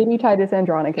or maybe Titus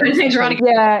Andronicus.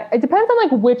 Yeah, it depends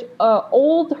on which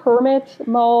old hermit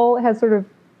Maul has sort of,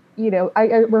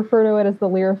 I refer to it as the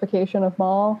Learification of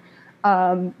Maul.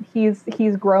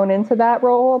 He's grown into that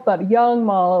role, but young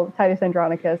Maul, Titus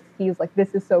Andronicus, he's like,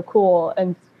 this is so cool,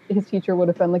 and his teacher would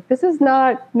have been like, this is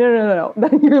not, no.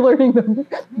 You're learning the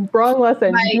wrong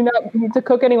lesson. You do not need to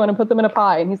cook anyone and put them in a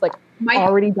pie. And he's like,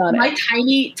 already done it. My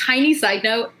tiny side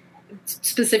note,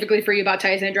 specifically for you about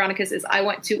Titus Andronicus, is I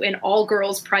went to an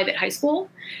all-girls private high school,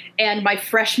 and my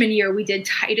freshman year we did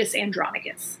Titus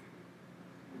Andronicus.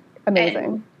 Amazing.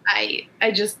 And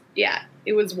I just,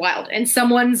 it was wild. And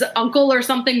someone's uncle or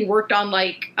something worked on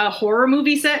a horror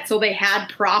movie set, so they had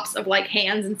props of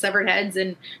hands and severed heads,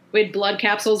 and we had blood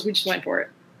capsules. We just went for it.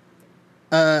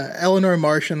 Eleanor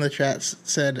Marsh in the chat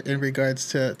said, in regards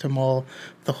to Maul,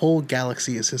 the whole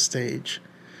galaxy is his stage,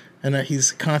 and that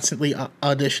he's constantly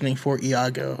auditioning for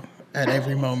Iago at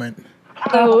every moment.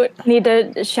 So, need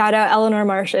to shout out Eleanor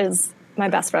Marsh is my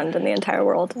best friend in the entire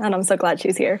world, and I'm so glad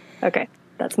she's here. Okay.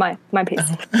 That's my piece.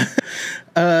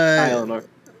 Hi, Eleanor.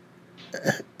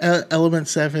 Element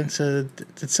 7 said,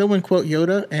 did someone quote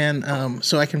Yoda? And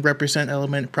so I can represent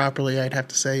Element properly, I'd have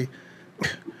to say,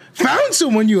 found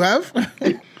someone you have.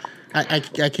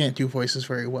 I can't do voices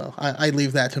very well. I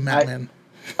leave that to Matt Man.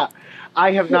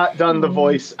 I have not done the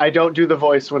voice. I don't do the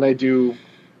voice when I do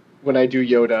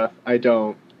Yoda. I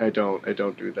don't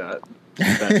do that.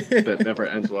 That never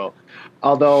ends well.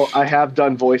 Although I have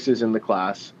done voices in the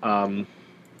class.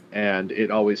 And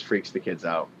it always freaks the kids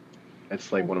out. It's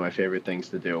one of my favorite things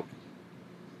to do.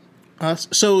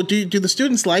 So do the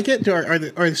students like it? Are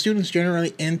the students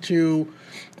generally into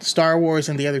Star Wars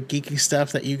and the other geeky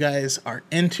stuff that you guys are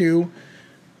into?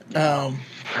 And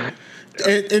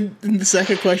the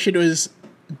second question was,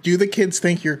 do the kids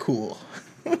think you're cool?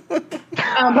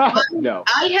 No.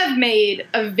 I have made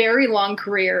a very long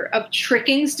career of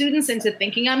tricking students into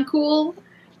thinking I'm cool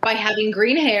by having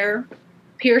green hair,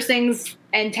 piercings,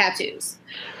 and tattoos.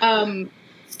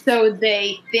 So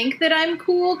they think that I'm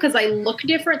cool because I look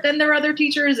different than their other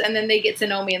teachers, and then they get to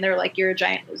know me and they're like, you're a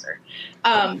giant loser.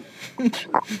 But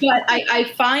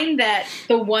I find that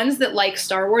the ones that like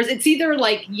Star Wars, it's either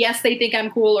like, yes, they think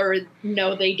I'm cool, or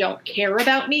no, they don't care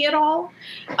about me at all.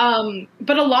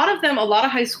 But a lot of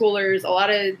high schoolers, a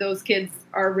lot of those kids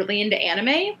are really into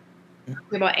anime.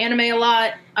 Talk about anime a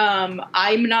lot.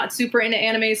 I'm not super into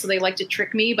anime, so they like to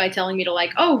trick me by telling me to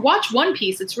like, oh, watch One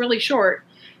Piece. It's really short.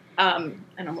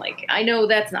 And I'm like, I know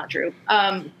that's not true.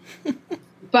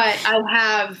 But I'll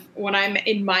have, when I'm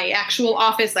in my actual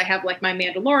office, I have like my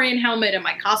Mandalorian helmet and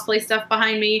my cosplay stuff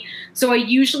behind me. So I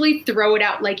usually throw it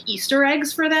out like Easter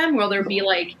eggs for them, where they'll be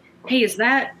like, hey, is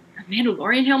that a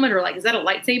Mandalorian helmet? Or like, is that a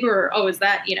lightsaber? Or, oh, is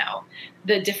that,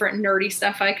 the different nerdy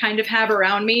stuff I kind of have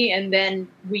around me? And then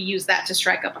we use that to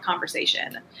strike up a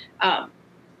conversation.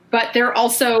 But they're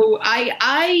also,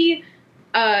 I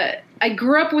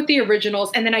grew up with the originals,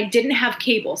 and then I didn't have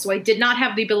cable. So I did not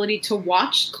have the ability to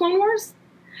watch Clone Wars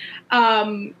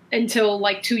until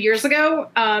like 2 years ago.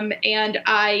 And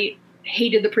I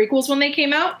hated the prequels when they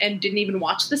came out and didn't even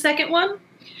watch the second one.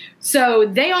 So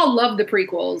they all love the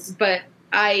prequels, but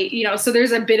so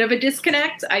there's a bit of a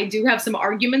disconnect. I do have some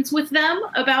arguments with them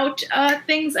about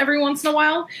things every once in a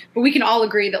while, but we can all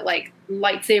agree that like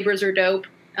lightsabers are dope.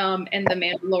 And the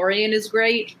Mandalorian is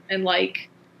great. And like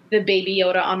the Baby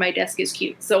Yoda on my desk is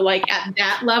cute. So like at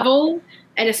that level,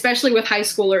 and especially with high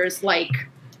schoolers, like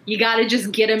you got to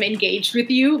just get them engaged with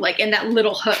you. Like, and that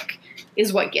little hook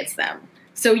is what gets them.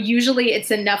 So usually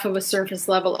it's enough of a surface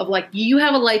level of like, you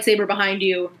have a lightsaber behind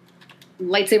you.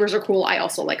 Lightsabers are cool. I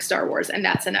also like Star Wars. And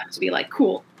that's enough to be like,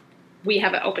 cool. We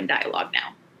have an open dialogue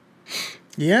now.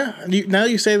 Yeah. Now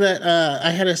you say that, I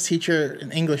had a teacher,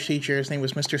 an English teacher, his name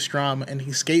was Mr. Strom, and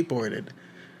he skateboarded.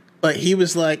 But he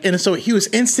was like, and so he was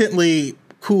instantly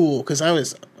cool because I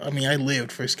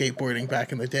lived for skateboarding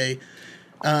back in the day.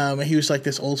 And he was like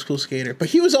this old school skater, but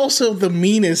he was also the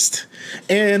meanest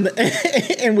and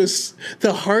was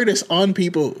the hardest on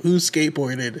people who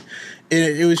skateboarded.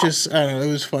 And it was just, I don't know,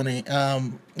 it was funny.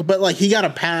 But like he got a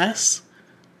pass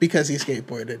because he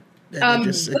skateboarded.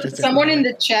 Someone in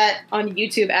the chat on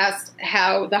YouTube asked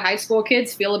how the high school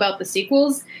kids feel about the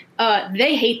sequels.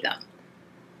 They hate them.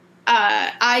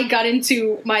 I got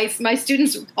into my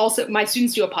students do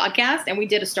a podcast, and we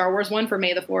did a Star Wars one for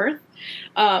May the 4th.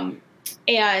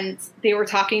 And they were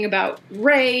talking about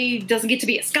Rey doesn't get to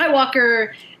be a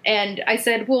Skywalker. And I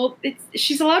said, well,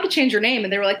 she's allowed to change her name.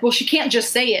 And they were like, well, she can't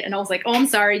just say it. And I was like, oh, I'm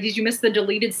sorry. Did you miss the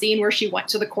deleted scene where she went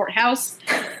to the courthouse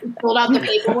and filled out the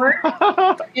paperwork?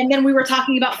 And then we were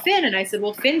talking about Finn. And I said,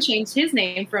 well, Finn changed his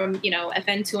name from,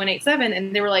 FN 2187.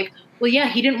 And they were like, well, yeah,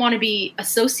 he didn't want to be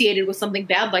associated with something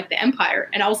bad like the Empire.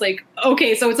 And I was like,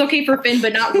 okay, so it's okay for Finn,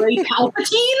 but not Rey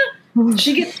Palpatine?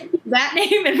 She gets that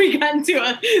name, and we got into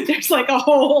there's like a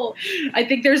whole, I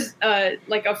think there's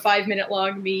like a 5-minute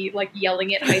long me like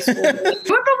yelling at high school, like,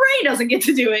 but Rey doesn't get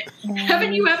to do it.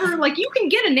 Haven't you ever, like, you can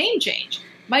get a name change.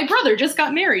 My brother just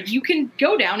got married. You can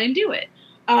go down and do it.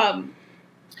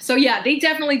 So yeah, they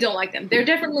definitely don't like them. They're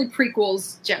definitely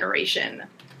prequels generation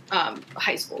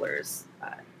high schoolers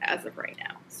as of right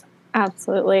now. So.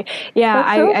 Absolutely. Yeah,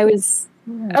 I was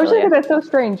thinking that's so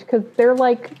strange because they're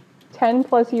like 10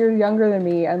 plus years younger than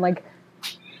me, and like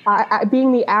I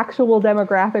being the actual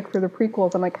demographic for the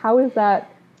prequels, I'm like, how has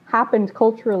that happened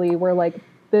culturally where like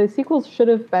the sequels would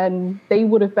have been the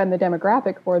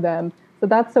demographic for them? So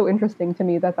that's so interesting to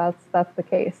me that's the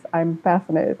case. I'm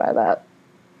fascinated by that.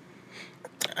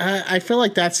 I feel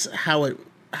like that's how it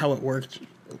worked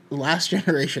last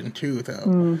generation too,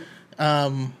 though.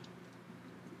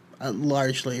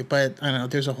 Largely, but I don't know,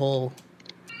 there's a whole,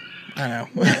 I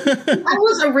don't know. I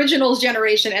was originals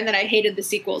generation, and then I hated the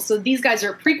sequels. So these guys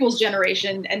are prequels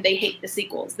generation, and they hate the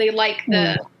sequels. They like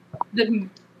the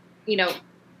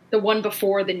one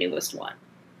before the newest one.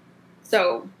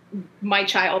 So my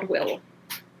child will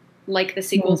like the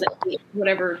sequels and hate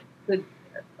whatever the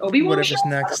Obi-Wan. Whatever's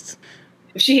next.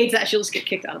 If she hates that, she'll just get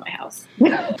kicked out of my house.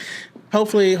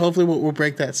 Hopefully we'll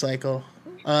break that cycle.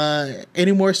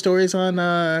 Any more stories on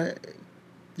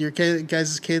your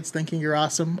guys' kids thinking you're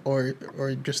awesome or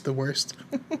just the worst?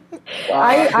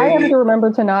 I have to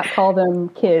remember to not call them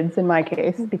kids in my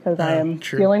case because I am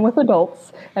dealing with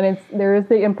adults, and there is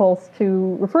the impulse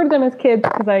to refer to them as kids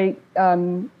because I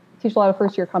teach a lot of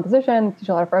first-year composition, teach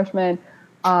a lot of freshmen.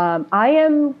 I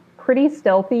am pretty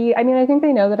stealthy. I mean, I think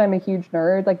they know that I'm a huge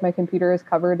nerd. Like, my computer is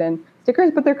covered in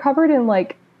stickers, but they're covered in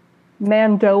like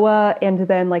Mandoa and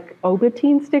then like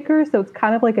Obatine stickers. So it's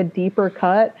kind of like a deeper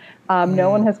cut. No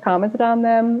one has commented on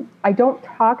them. I don't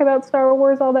talk about Star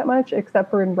Wars all that much except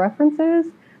for in references.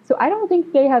 So I don't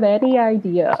think they have any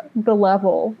idea the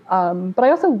level. But I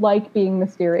also like being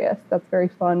mysterious. That's very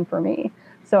fun for me.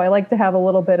 So I like to have a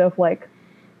little bit of like,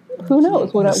 who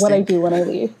knows what I do when I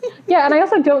leave. Yeah, and I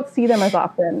also don't see them as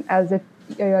often as if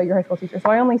you're a high school teacher. So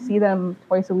I only see them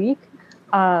twice a week.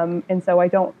 And so I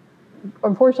don't,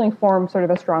 unfortunately, form sort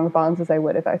of as strong bonds as I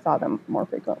would if I saw them more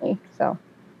frequently. So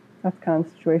that's kind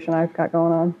of the situation I've got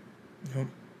going on. Yep.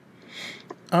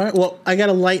 All right. Well, I got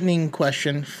a lightning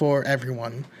question for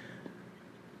everyone.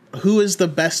 Who is the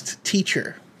best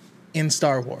teacher in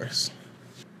Star Wars?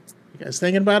 You guys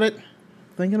thinking about it?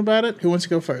 Who wants to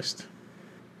go first?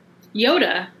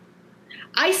 Yoda.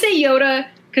 I say Yoda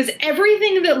because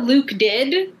everything that Luke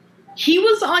did, he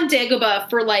was on Dagobah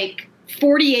for like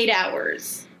 48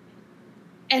 hours.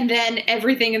 And then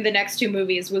everything in the next two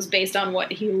movies was based on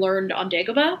what he learned on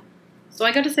Dagobah. So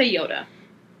I got to say Yoda.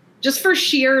 Just for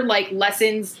sheer like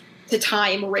lessons to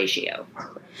time ratio.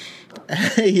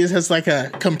 He has like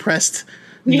a compressed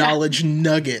knowledge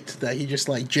nugget that he just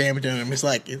like jammed in him. He's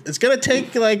like, it's going to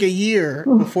take like a year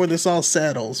before this all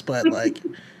settles, but like,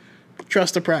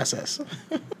 trust the process.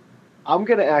 I'm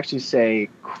going to actually say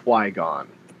Qui-Gon.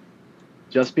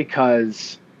 Just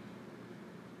because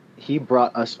he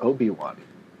brought us Obi-Wan,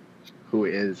 who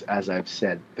is, as I've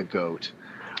said, the GOAT.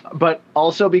 But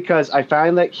also because I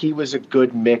find that he was a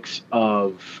good mix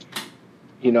of,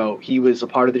 you know, he was a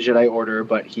part of the Jedi Order,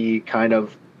 but he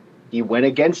went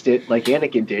against it like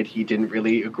Anakin did. He didn't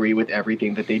really agree with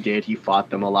everything that they did. He fought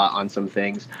them a lot on some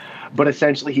things. But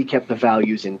essentially he kept the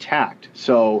values intact.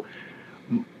 So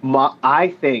I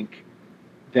think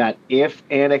that if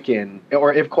Anakin,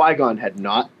 or if Qui-Gon had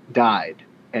not died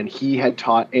and he had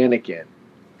taught Anakin,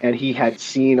 and he had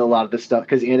seen a lot of the stuff,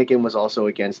 because Anakin was also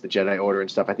against the Jedi Order and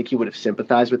stuff, I think he would have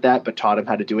sympathized with that, but taught him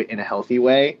how to do it in a healthy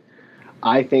way.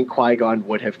 I think Qui-Gon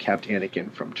would have kept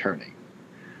Anakin from turning.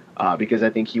 Because I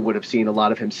think he would have seen a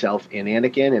lot of himself in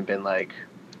Anakin and been like,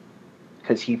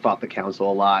 because he fought the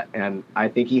Council a lot. And I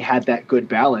think he had that good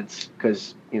balance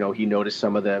because, you know, he noticed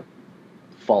some of the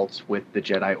faults with the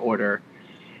Jedi Order.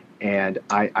 And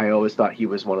I always thought he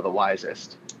was one of the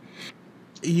wisest.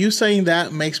 You saying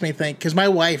that makes me think, because my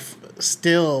wife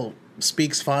still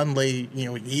speaks fondly, you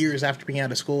know, years after being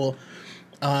out of school,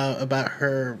 about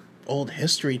her old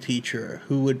history teacher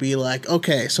who would be like,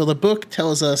 okay, so the book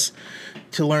tells us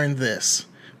to learn this,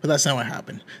 but that's not what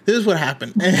happened. This is what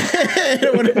happened. And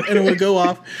it would go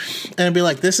off and it'd be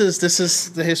like, this is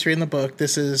the history in the book.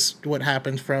 This is what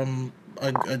happened from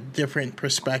a different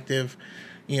perspective.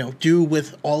 You know, do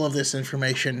with all of this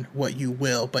information what you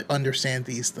will, but understand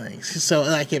these things. So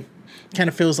like it kind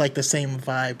of feels like the same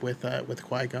vibe with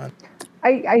Qui-Gon.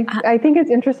 I think it's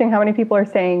interesting how many people are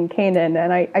saying Kanan,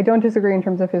 and I don't disagree in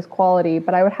terms of his quality,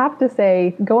 but I would have to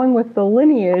say, going with the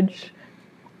lineage,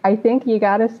 I think you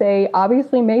got to say,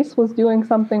 obviously Mace was doing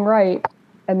something right,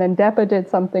 and then Depa did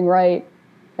something right,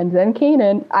 and then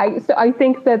Kanan. So I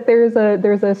think that there's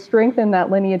a strength in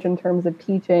that lineage in terms of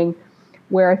teaching,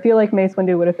 where I feel like Mace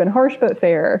Windu would have been harsh but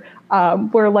fair,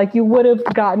 where like you would have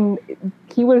gotten,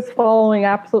 he was following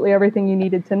absolutely everything you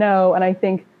needed to know, and I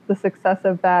think the success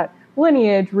of that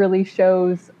lineage really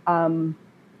shows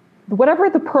whatever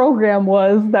the program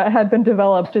was that had been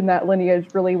developed in that lineage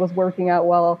really was working out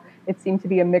well. It seemed to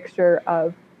be a mixture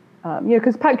of,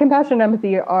 because compassion and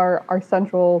empathy are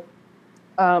central,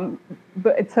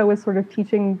 but so is sort of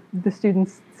teaching the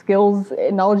students skills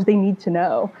and knowledge they need to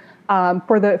know.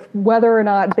 For whether or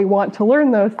not they want to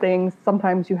learn those things,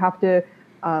 sometimes you have to,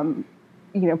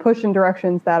 push in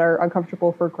directions that are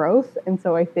uncomfortable for growth. And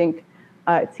so I think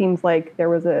it seems like there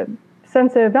was a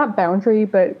sense of not boundary,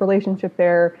 but relationship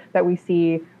there that we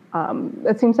see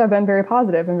that seems to have been very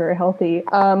positive and very healthy.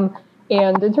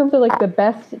 And in terms of like the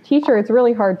best teacher, it's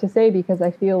really hard to say because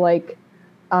I feel like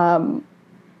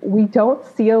we don't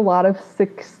see a lot of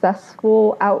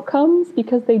successful outcomes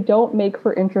because they don't make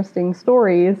for interesting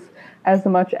stories as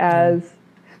much as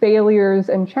failures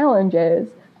and challenges.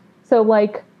 So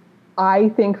like, I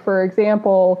think, for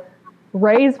example,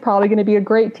 Rey's probably going to be a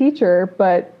great teacher,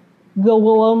 but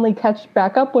we'll only catch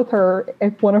back up with her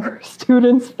if one of her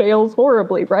students fails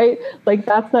horribly, right? Like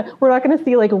we're not going to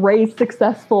see like Rey's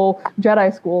successful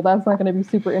Jedi school. That's not going to be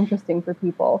super interesting for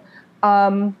people.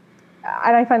 And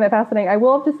I find that fascinating. I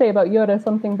will have to say about Yoda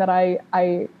something that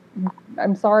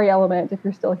I'm sorry, Element, if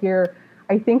you're still here.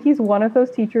 I think he's one of those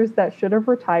teachers that should have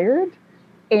retired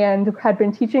and had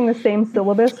been teaching the same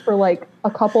syllabus for like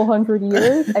a couple hundred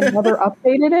years and never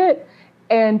updated it.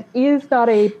 And is not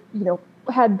a,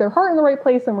 had their heart in the right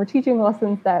place and were teaching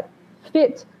lessons that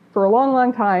fit for a long,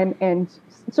 long time, and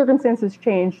circumstances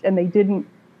changed and they didn't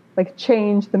like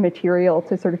change the material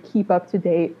to sort of keep up to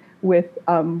date with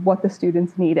what the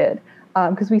students needed.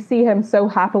 Because we see him so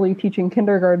happily teaching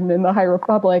kindergarten in the High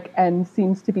Republic and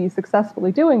seems to be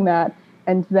successfully doing that.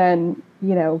 And then,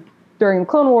 during the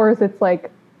Clone Wars, it's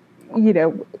like, he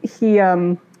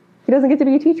doesn't get to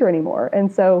be a teacher anymore.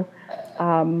 And so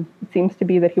it seems to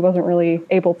be that he wasn't really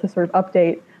able to sort of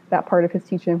update that part of his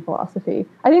teaching philosophy.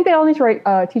 I think they all need to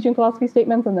write teaching philosophy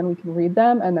statements, and then we can read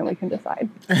them, and then we can decide.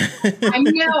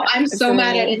 I'm so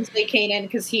mad at Inslee Kanan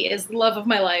because he is the love of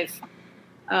my life.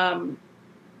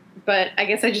 But I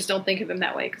guess I just don't think of him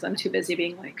that way because I'm too busy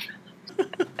being like,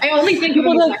 I only think of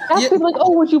him people like,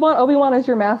 oh, would you want Obi-Wan as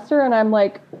your master? And I'm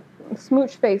like,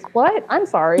 smooch face. What? I'm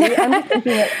sorry. I'm just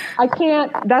thinking that I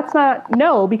can't. That's not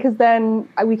no, because then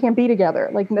we can't be together.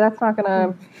 Like that's not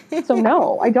gonna. So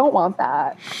no, I don't want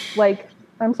that. Like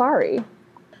I'm sorry.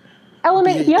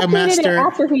 Element. He updated it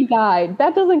after he died.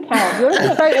 That doesn't count. The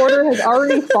Jedi Order has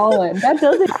already fallen. That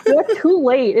doesn't. It's too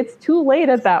late. It's too late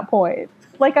at that point.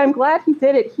 Like I'm glad he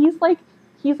did it. He's like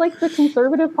the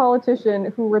conservative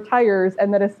politician who retires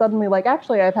and then is suddenly like,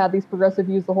 actually, I've had these progressive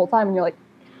views the whole time, and you're like,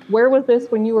 where was this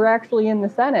when you were actually in the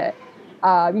Senate?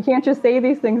 You can't just say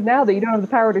these things now that you don't have the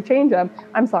power to change them.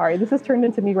 I'm sorry, this has turned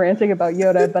into me ranting about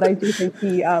Yoda, but I do think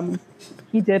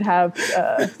he did have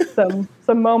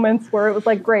some moments where it was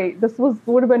like, great, this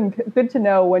would have been good to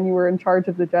know when you were in charge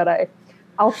of the Jedi.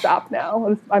 I'll stop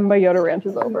now. My Yoda rant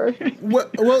is over. Well,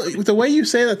 the way you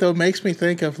say that though makes me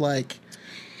think of like,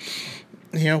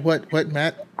 what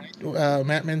Matt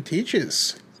Min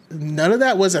teaches. None of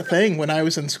that was a thing when I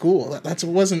was in school. That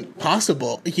wasn't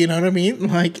possible. You know what I mean?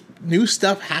 Like, new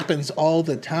stuff happens all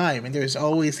the time, and there's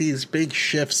always these big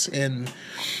shifts in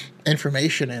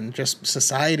information and just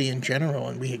society in general,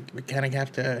 and we kind of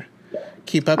have to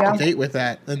keep up to date with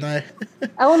that. And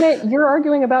Element, you're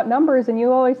arguing about numbers, and you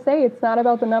always say it's not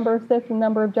about the number of Sith and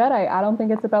number of Jedi. I don't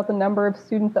think it's about the number of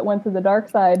students that went to the dark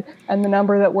side and the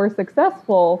number that were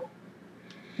successful.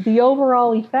 The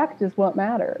overall effect is what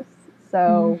matters.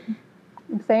 So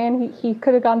I'm saying he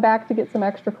could have gone back to get some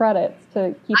extra credits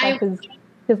to keep up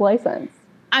his license.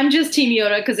 I'm just Team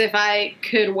Yoda because if I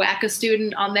could whack a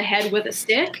student on the head with a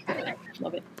stick, I'd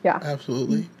love it. Yeah,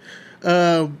 absolutely.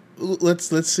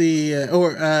 Let's see.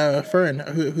 Fern,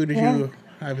 who did you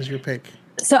have as your pick?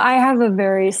 So I have a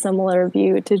very similar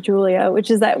view to Julia,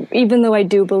 which is that even though I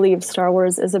do believe Star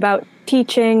Wars is about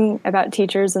teaching, about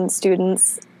teachers and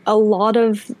students,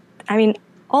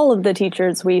 all of the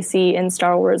teachers we see in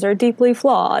Star Wars are deeply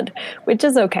flawed, which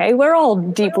is okay. We're all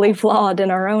deeply flawed in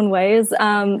our own ways.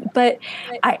 But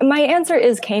my answer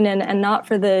is Kanan, and not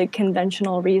for the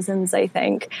conventional reasons, I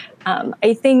think.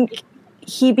 I think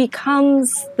he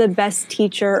becomes the best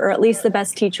teacher, or at least the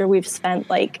best teacher we've spent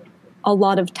like a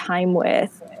lot of time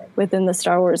within the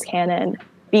Star Wars canon,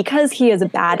 because he is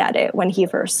bad at it when he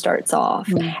first starts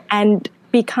off. And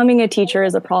becoming a teacher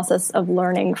is a process of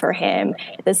learning for him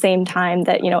at the same time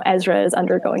that, Ezra is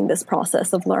undergoing this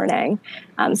process of learning.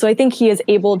 So I think he is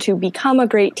able to become a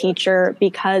great teacher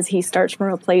because he starts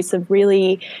from a place of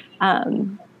really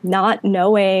not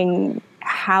knowing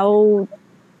how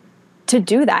to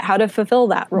do that, how to fulfill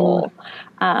that role.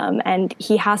 And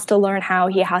he has to learn how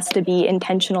he has to be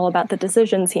intentional about the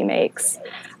decisions he makes.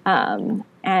 And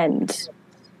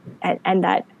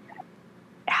that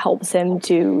helps him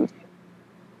to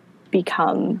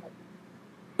become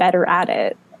better at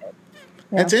it.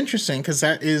 That's interesting, because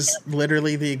that is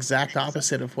literally the exact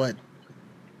opposite of what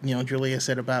Julia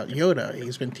said about Yoda.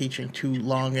 He's been teaching too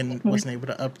long and wasn't able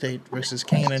to update, versus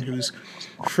Kanan, who's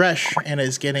fresh and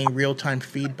is getting real-time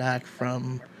feedback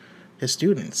from his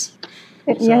students.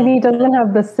 And he doesn't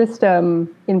have the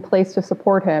system in place to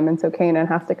support him, and so Kanan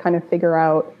has to kind of figure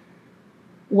out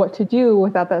what to do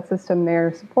without that system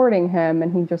there supporting him,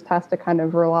 and he just has to kind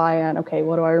of rely on, okay,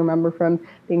 what do I remember from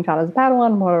being taught as a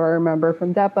Padawan? What do I remember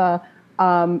from Depa?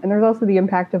 And there's also the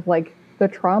impact of like the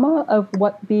trauma of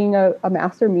what being a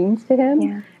master means to him.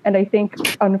 Yeah. And I think,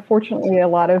 unfortunately, a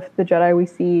lot of the Jedi we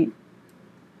see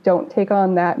don't take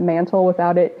on that mantle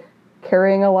without it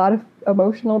carrying a lot of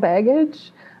emotional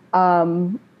baggage,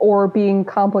 or being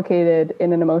complicated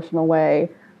in an emotional way.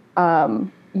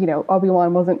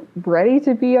 Obi-Wan wasn't ready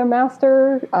to be a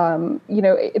master.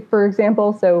 For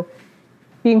example, so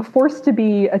being forced to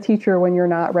be a teacher when you're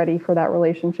not ready for that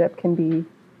relationship can be,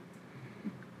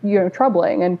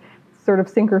 troubling, and sort of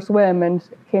sink or swim. And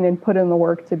Kanan put in the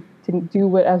work to do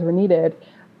what Ezra needed.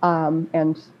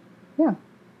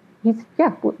 He's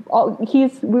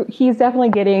definitely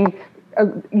getting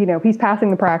he's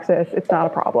passing the praxis. It's not a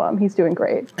problem. He's doing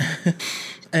great.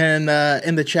 And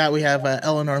in the chat, we have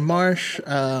Eleanor Marsh,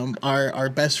 our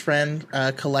best friend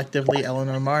collectively,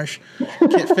 Eleanor Marsh.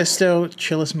 Kit Fisto,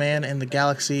 chillest man in the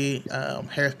galaxy.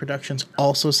 Harris Productions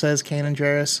also says Kanan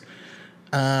Jarrus.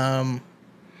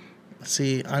 Let's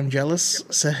see, I'm jealous,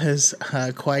 says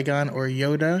Qui-Gon or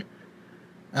Yoda.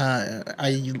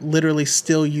 I literally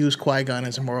still use Qui-Gon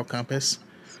as a moral compass.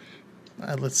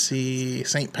 Let's see,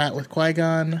 St. Pat with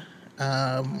Qui-Gon.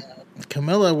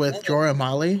 Camilla with Jorah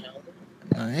Mali.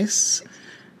 Nice.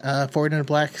 Forward in the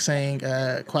Black saying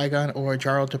Qui-Gon or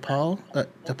Jarl DePaul.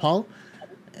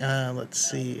 Let's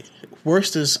see.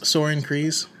 Worst is Soren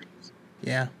Kreese.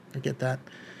 Yeah, I get that.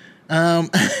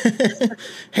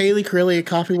 Haley Corelli at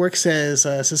Coffee Works says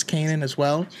Kanan as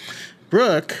well.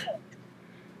 Brooke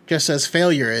just says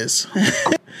failure is.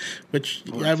 Which,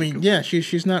 I mean, yeah,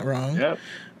 she's not wrong. Yep.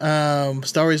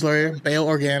 Star Wars lawyer Bail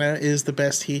Organa is the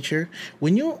best teacher.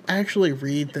 When you actually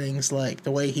read things like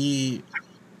the way he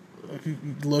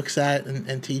looks at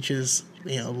and teaches,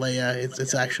 Leia,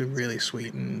 it's actually really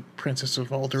sweet. And Princess of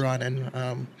Alderaan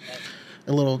and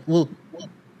a little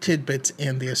tidbits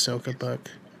in the Ahsoka book.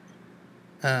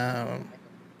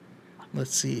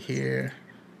 Let's see here.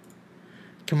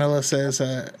 Camilla says,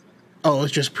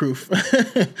 it's just proof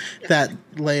that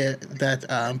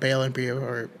Bail and Bria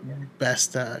are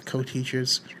best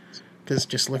co-teachers. Because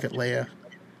just look at Leia.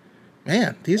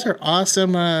 Man, these are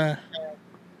awesome.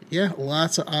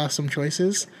 Lots of awesome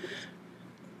choices.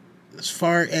 As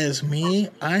far as me,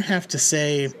 I have to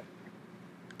say,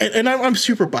 and I'm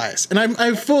super biased, and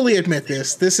I fully admit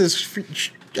this. This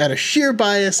is out of sheer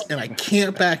bias, and I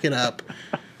can't back it up.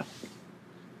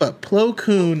 But Plo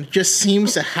Koon just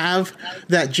seems to have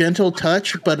that gentle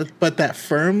touch, but that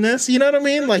firmness. You know what I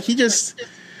mean? Like he just,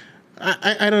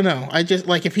 I don't know. I just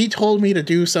like if he told me to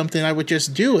do something, I would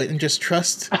just do it and just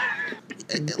trust.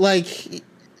 Like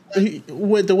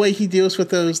with the way he deals with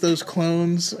those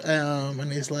clones,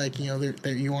 and he's like,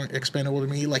 you aren't expendable to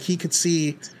me. Like he could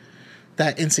see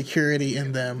that insecurity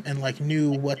in them and like knew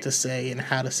what to say and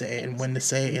how to say it and when to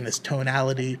say it and his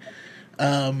tonality.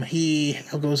 He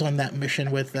goes on that mission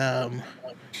with like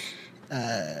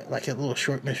a little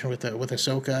short mission with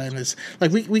Ahsoka, and it's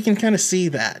like we can kind of see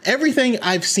that. Everything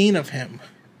I've seen of him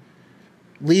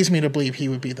leads me to believe he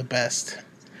would be the best.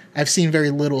 I've seen very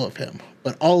little of him,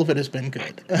 but all of it has been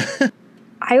good.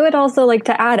 I would also like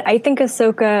to add, I think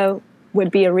Ahsoka would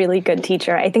be a really good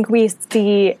teacher. I think we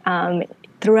see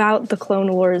throughout the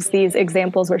Clone Wars these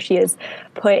examples where she is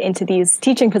put into these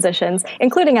teaching positions,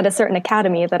 including at a certain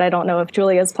academy that I don't know if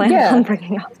Julia's planning on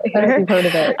bringing up later. I've heard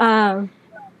of it.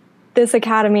 This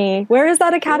academy, where is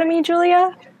that academy,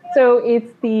 Julia? So it's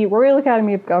the Royal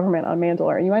Academy of Government on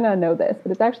Mandalore. You might not know this,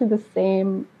 but it's actually the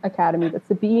same academy that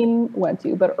Sabine went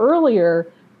to. But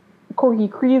earlier, Corky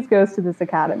Kryze goes to this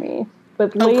academy.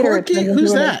 But later, Corky?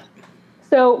 Who's that?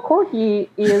 So Corky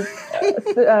is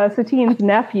Satine's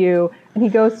nephew, and he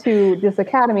goes to this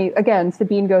academy. Again,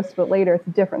 Sabine goes to it later. It's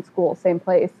a different school, same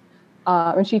place.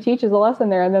 And she teaches a lesson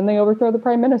there, and then they overthrow the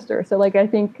prime minister. So, I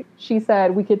think she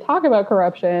said we could talk about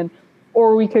corruption,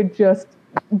 or we could just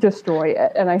destroy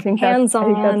it. And I think that's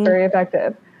very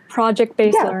effective.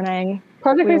 Project-based learning.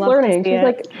 Project-based learning. She's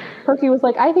like, Corky was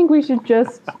like, I think we should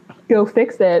just go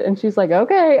fix it. And she's like,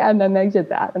 okay. And then they did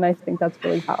that. And I think that's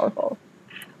really powerful.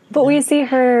 But we see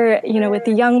her, with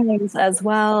the younglings as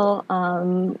well.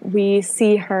 We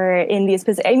see her in these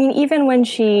positions. I mean, even when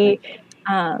she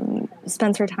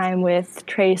spends her time with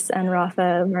Trace and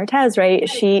Rafa Martez, right?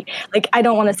 She, I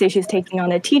don't want to say she's taking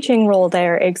on a teaching role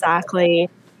there exactly.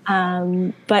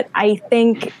 But I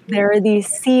think there are these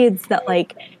seeds that,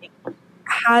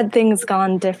 had things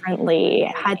gone differently,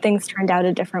 had things turned out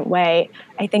a different way,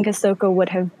 I think Ahsoka would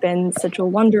have been such a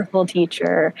wonderful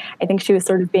teacher. I think she was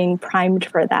sort of being primed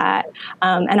for that.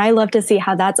 And I love to see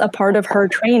how that's a part of her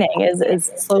training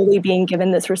is slowly being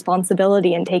given this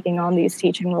responsibility and taking on these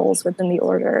teaching roles within the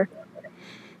Order.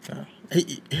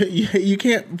 You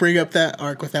can't bring up that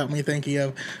arc without me thinking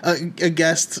of a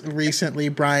guest recently,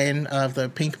 Brian of the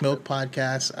Pink Milk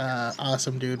podcast.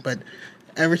 Awesome dude, but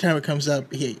every time it comes up,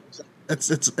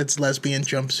 it's lesbian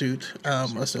jumpsuit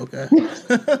Ahsoka.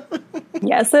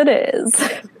 Yes, it is.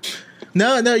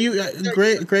 No, you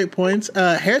great points.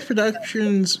 Harris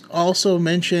Productions also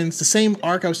mentions the same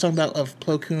arc I was talking about of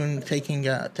Plo Koon taking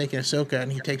Ahsoka,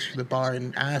 and he takes her to the bar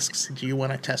and asks, "Do you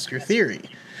want to test your theory?"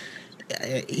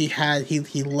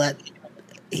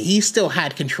 He still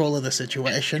had control of the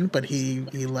situation, but he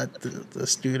let the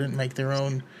student make their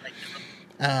own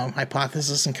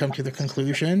hypothesis and come to the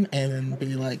conclusion, and then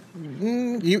be like,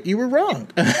 you were wrong.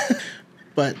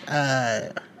 But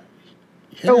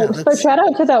So shout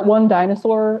out to that one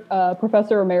dinosaur,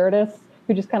 Professor Emeritus,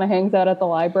 who just kind of hangs out at the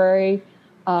library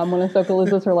when Ahsoka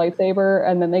loses her lightsaber,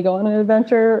 and then they go on an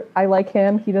adventure. I like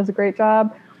him. He does a great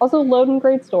job. Also, Loden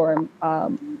Greatstorm.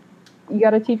 You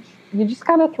got to teach. You just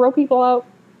kind of throw people out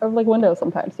of like windows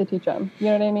sometimes to teach them. You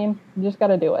know what I mean? You just got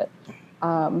to do it.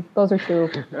 Those are two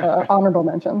honorable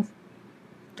mentions.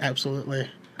 Absolutely.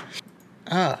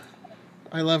 I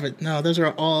love it. No, those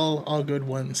are all good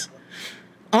ones.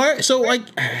 All right, so like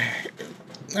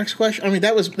next question. I mean,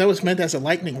 that was meant as a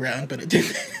lightning round, but it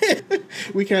didn't.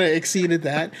 We kind of exceeded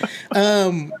that.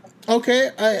 Okay,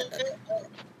 I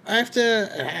have to,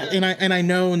 and I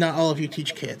know not all of you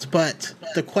teach kids, but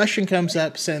the question comes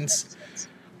up since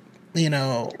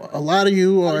a lot of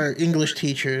you are English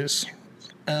teachers.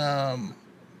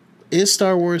 Is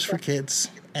Star Wars for kids,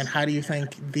 and how do you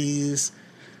think these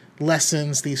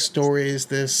lessons, these stories,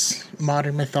 this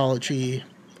modern mythology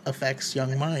affects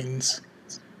young minds?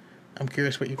 I'm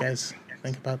curious what you guys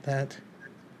think about that.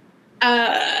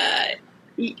 A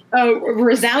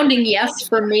resounding yes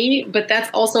for me, but that's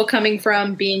also coming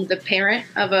from being the parent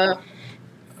of a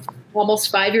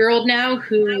almost 5-year-old now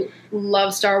who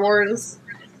loves Star Wars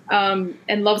and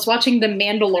loves watching The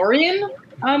Mandalorian.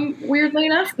 Weirdly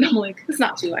enough, I'm like, it's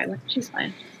not too violent. She's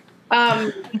fine.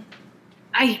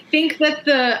 I think that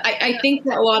I think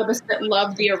that a lot of us that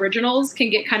love the originals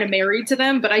can get kind of married to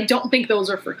them, but I don't think those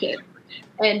are for kids.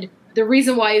 And the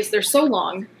reason why is they're so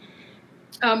long.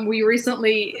 We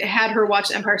recently had her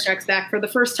watch Empire Strikes Back for the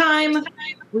first time.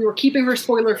 We were keeping her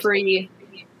spoiler free.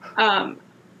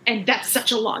 And that's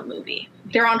such a long movie.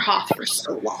 They're on Hoth for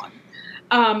so long.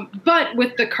 But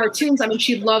with the cartoons, I mean,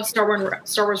 she loves Star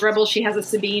Wars Rebels. She has a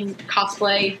Sabine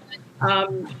cosplay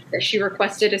that she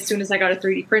requested as soon as I got a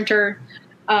 3D printer.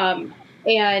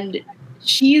 And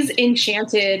she's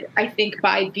enchanted, I think,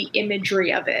 by the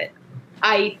imagery of it.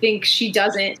 I think she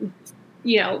doesn't,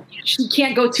 she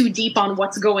can't go too deep on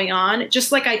what's going on.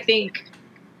 Just like I think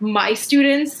my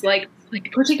students, like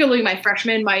particularly my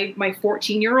freshmen, my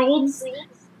 14-year-olds,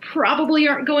 probably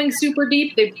aren't going super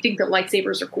deep. They think that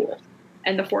lightsabers are cool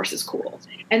and the Force is cool.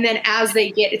 And then as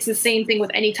they get, it's the same thing with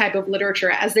any type of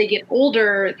literature. As they get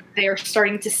older, they're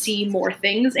starting to see more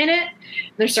things in it.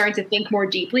 They're starting to think more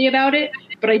deeply about it.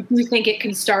 But I do think it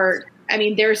can start, I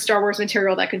mean, there's Star Wars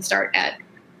material that can start at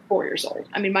 4 years old.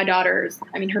 I mean, my daughter's,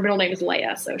 her middle name is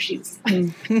Leia, so she's,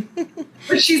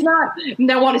 but she's not,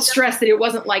 and I want to stress that it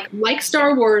wasn't like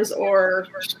Star Wars or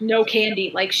no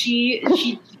candy. Like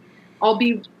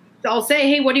I'll say,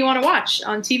 hey, what do you want to watch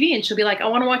on TV? And she'll be like, I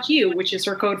want to watch you, which is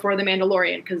her code for The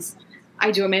Mandalorian, because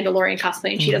I do a Mandalorian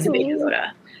cosplay and she does a Baby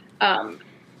Yoda.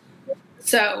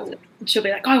 So she'll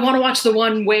be like, oh, I want to watch the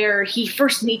one where he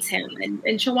first meets him,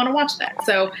 and she'll want to watch that.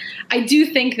 So I do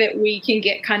think that we can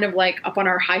get kind of like up on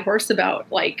our high horse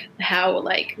about like how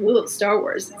like, Star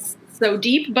Wars is so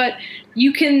deep, but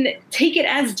you can take it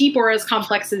as deep or as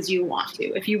complex as you want to.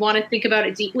 If you want to think about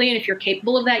it deeply, and if you're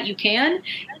capable of that, you can.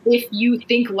 If you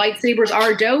think lightsabers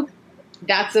are dope,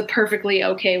 that's a perfectly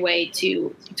okay way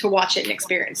to watch it and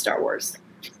experience Star Wars.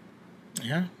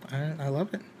 Yeah, I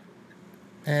love it.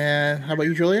 And how about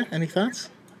you, Julia? Any thoughts?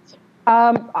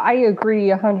 I agree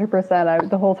 100%.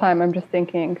 The whole time I'm just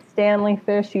thinking, Stanley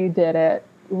Fish, you did it.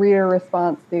 Reader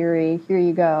response theory, here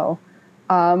you go.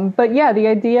 But yeah, the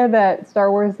idea that Star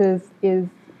Wars is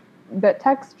that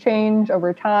texts change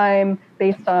over time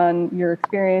based on your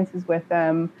experiences with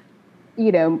them,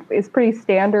 is pretty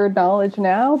standard knowledge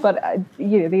now. But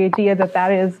the idea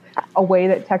that is a way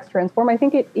that texts transform, I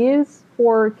think it is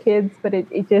for kids, but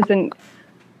it isn't.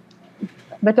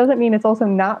 That doesn't mean it's also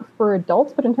not for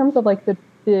adults, but in terms of like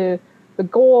the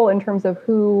goal, in terms of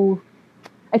who,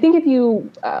 I think if you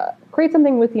create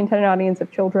something with the intended audience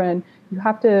of children, you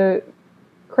have to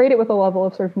create it with a level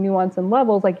of sort of nuance and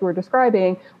levels, like you were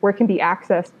describing, where it can be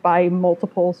accessed by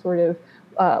multiple sort of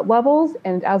levels.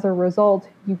 And as a result,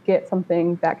 you get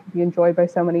something that can be enjoyed by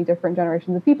so many different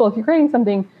generations of people. If you're creating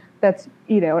something that's,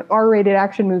 an R-rated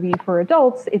action movie for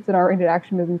adults, it's an R-rated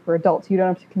action movie for adults. You don't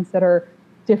have to consider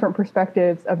different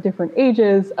perspectives of different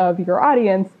ages of your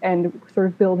audience and sort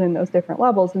of build in those different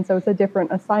levels. And so it's a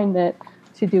different assignment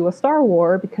to do a Star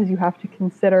Wars, because you have to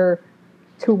consider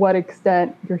to what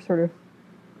extent you're sort of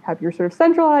have your sort of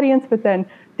central audience, but then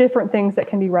different things that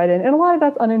can be read in. And a lot of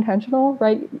that's unintentional,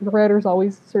 right? The writers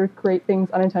always sort of create things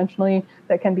unintentionally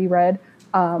that can be read.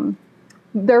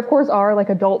 There, of course, are like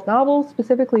adult novels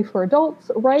specifically for adults,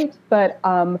 right? But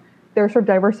they're sort of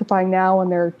diversifying now,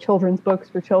 and they're children's books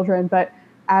for children. But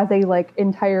as a like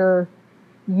entire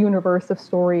universe of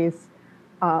stories,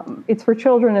 it's for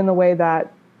children in the way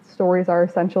that stories are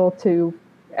essential to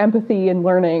empathy and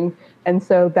learning. And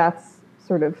so that's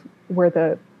sort of where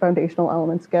the foundational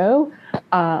elements go.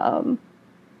 So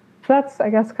that's, I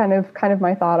guess, kind of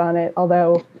my thought on it.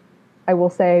 Although I will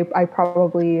say I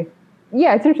probably,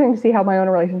 yeah, it's interesting to see how my own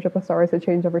relationship with Star Wars had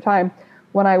changed over time.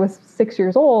 When I was 6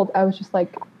 years old, I was just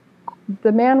like,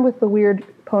 the man with the weird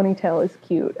ponytail is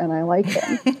cute and I like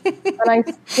him. And I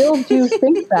still do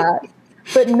think that.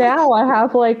 But now I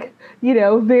have like,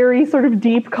 very sort of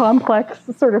deep, complex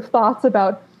sort of thoughts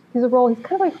about his role. He's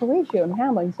kind of like Horatio and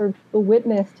Hamlet. He's sort of the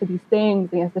witness to these things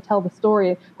and he has to tell the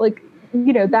story. Like,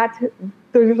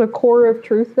 there's a core of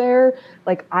truth there.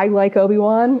 Like, I like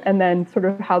Obi-Wan, and then sort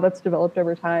of how that's developed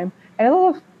over time. And it's a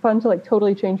lot of fun to like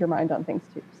totally change your mind on things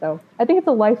too. So I think it's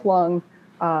a lifelong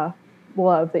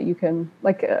love that you can,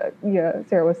 like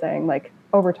Sarah was saying, like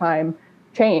over time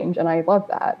change, and I love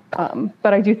that.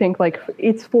 But I do think like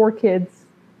it's for kids,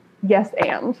 yes,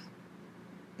 and.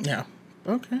 Yeah.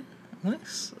 Okay.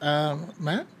 Nice.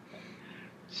 Matt?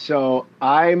 So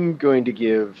I'm going to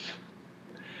give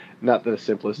not the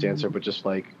simplest answer, but just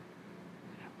like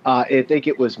I think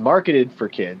it was marketed for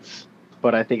kids,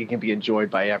 but I think it can be enjoyed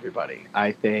by everybody.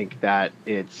 I think that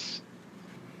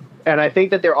and I think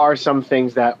that there are some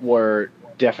things that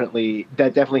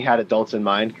definitely had adults in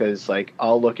mind, because like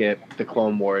I'll look at the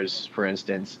Clone Wars, for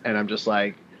instance, and I'm just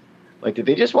like did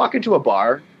they just walk into a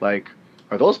bar? Like,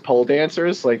 are those pole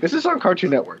dancers? Like, this is on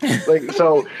Cartoon Network. Like,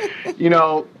 so,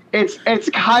 it's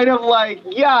kind of like,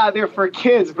 yeah, they're for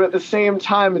kids, but at the same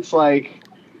time, it's like,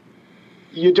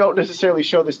 you don't necessarily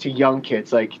show this to young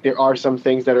kids. Like, there are some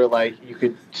things that are like, you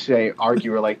could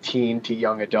argue are like teen to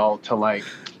young adult to like,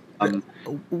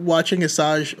 watching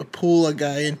Asajj pull a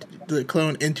guy, the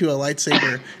clone, into a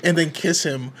lightsaber and then kiss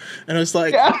him. And I was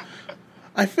like, yeah.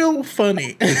 I feel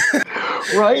funny.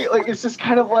 Right? Like, it's just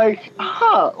kind of like,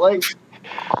 like,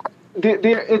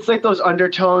 it's like those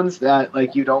undertones that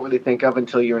like you don't really think of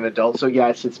until you're an adult. So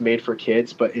yes, it's made for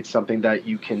kids, but it's something that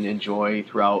you can enjoy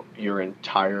throughout your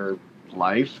entire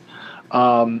life.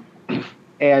 And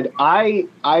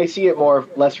I see it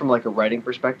less from like a writing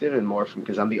perspective and more from,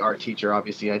 because I'm the art teacher,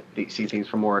 obviously I see things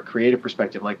from more a creative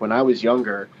perspective. Like when I was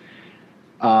younger,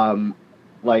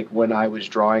 like when I was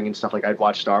drawing and stuff, like I'd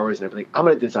watch Star Wars and everything. I'm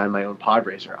going to design my own pod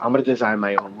racer. I'm going to design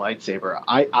my own lightsaber.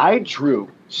 I drew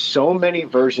so many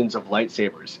versions of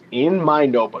lightsabers in my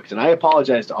notebooks, and I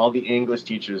apologize to all the English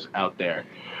teachers out there.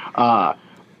 I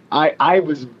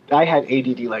had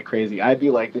ADD like crazy. I'd be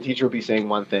like, the teacher would be saying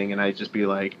one thing, and I'd just be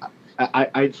like,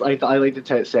 I like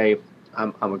to say,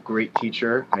 I'm a great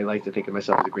teacher. I like to think of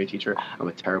myself as a great teacher. I'm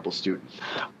a terrible student.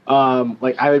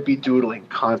 Like I would be doodling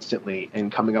constantly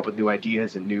and coming up with new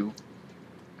ideas and new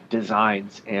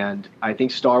designs. And I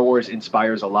think Star Wars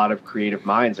inspires a lot of creative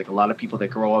minds, like a lot of people that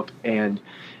grow up and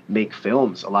make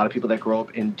films, a lot of people that grow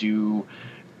up and do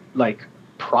like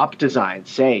prop design,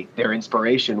 say their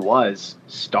inspiration was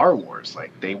Star Wars.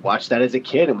 Like they watched that as a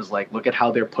kid and was like, look at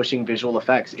how they're pushing visual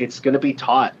effects. It's going to be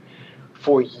taught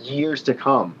for years to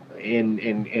come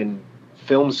in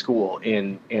film school,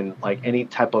 in like any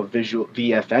type of visual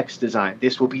VFX design.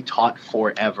 This will be taught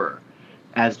forever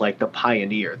as like the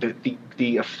pioneer.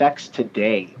 The effects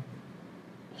today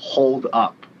hold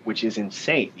up, which is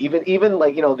insane. Even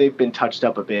like, they've been touched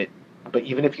up a bit, but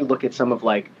even if you look at some of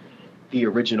like the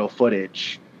original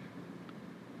footage,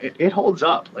 it holds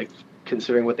up, like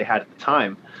considering what they had at the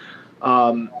time.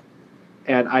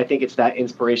 And I think it's that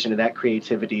inspiration and that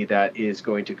creativity that is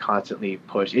going to constantly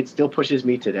push. It still pushes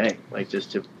me today, like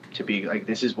just to be like,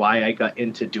 this is why I got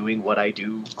into doing what I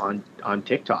do on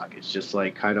TikTok. It's just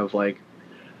like kind of like,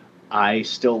 I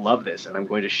still love this and I'm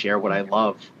going to share what I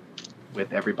love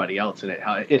with everybody else. And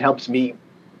it helps me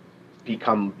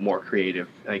become more creative.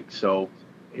 Like, so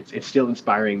it's still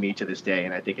inspiring me to this day.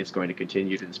 And I think it's going to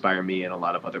continue to inspire me and a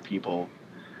lot of other people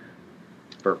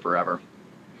for forever.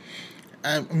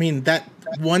 I mean, that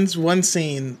one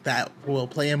scene that will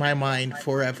play in my mind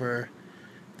forever,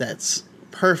 that's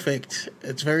perfect.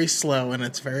 It's very slow and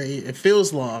it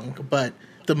feels long, but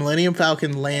the Millennium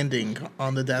Falcon landing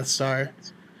on the Death Star,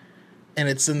 and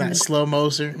it's in that slow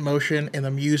motion and the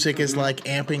music is like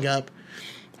amping up,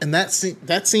 and that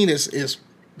scene is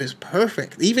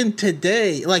perfect. Even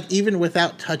today, like even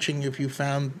without touching, if you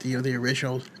found the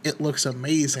original, it looks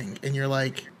amazing, and you're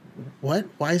like, what?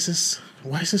 Why is this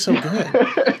so good?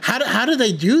 How do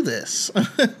they do this?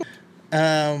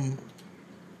 How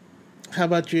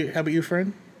about you,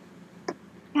 Fern?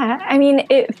 Yeah, I mean,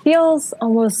 it feels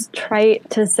almost trite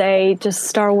to say just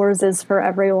Star Wars is for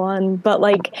everyone, but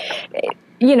like,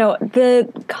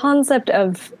 the concept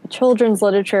of children's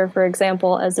literature, for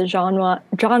example, as a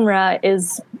genre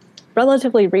is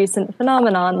relatively recent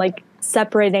phenomenon. Like,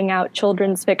 separating out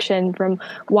children's fiction from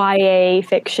YA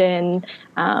fiction,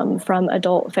 from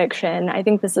adult fiction. I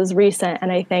think this is recent,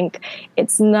 and I think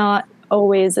it's not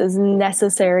always as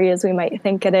necessary as we might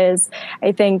think it is.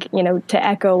 I think, to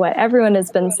echo what everyone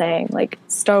has been saying, like,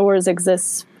 Star Wars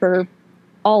exists for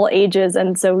all ages,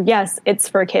 and so yes, it's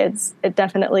for kids, it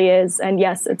definitely is, and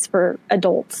yes, it's for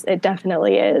adults, it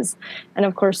definitely is, and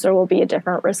of course there will be a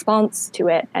different response to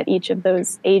it at each of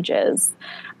those ages.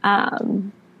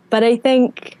 But I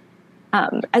think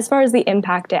as far as the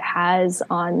impact it has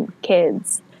on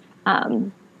kids,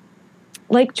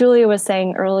 like Julia was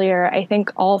saying earlier, I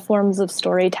think all forms of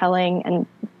storytelling and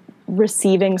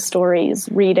receiving stories,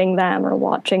 reading them or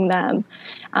watching them,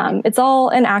 it's all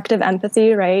an act of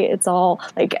empathy, right? It's all,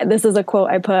 like, this is a quote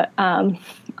I put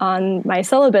on my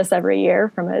syllabus every year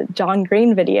from a John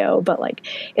Green video, but like,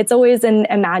 it's always an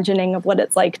imagining of what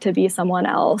it's like to be someone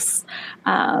else.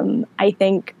 I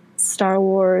think Star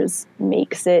Wars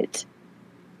makes it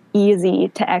easy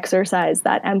to exercise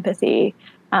that empathy.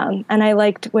 And I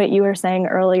liked what you were saying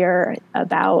earlier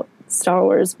about Star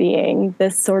Wars being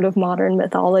this sort of modern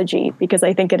mythology, because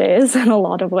I think it is in a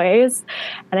lot of ways.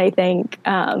 And I think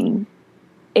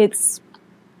it's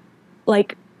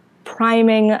like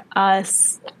priming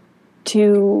us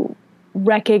to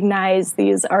recognize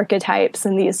these archetypes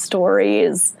and these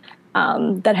stories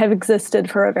that have existed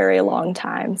for a very long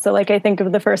time. So, like, I think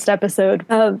of the first episode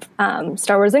of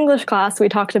Star Wars English class, we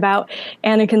talked about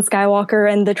Anakin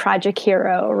Skywalker and the tragic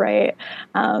hero, right?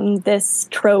 This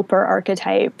trope or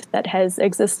archetype that has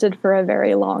existed for a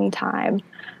very long time.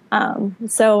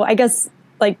 So I guess,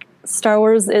 like, Star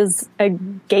Wars is a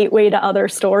gateway to other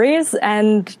stories,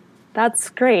 and that's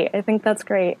great. I think that's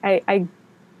great. I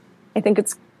think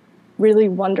it's really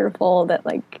wonderful that,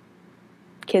 like,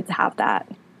 kids have that.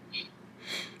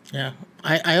 Yeah,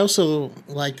 I also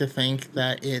like to think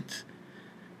that it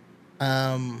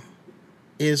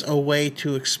is a way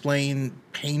to explain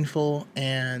painful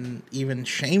and even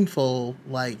shameful,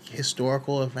 like,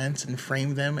 historical events and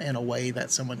frame them in a way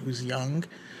that someone who's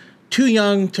too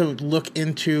young to look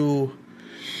into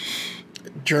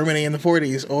Germany in the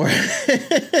 40s or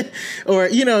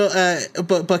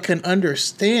but can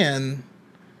understand,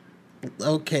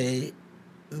 okay,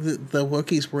 the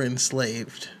Wookiees were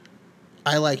enslaved.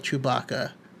 I like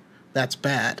Chewbacca. That's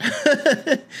bad.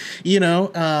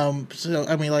 So,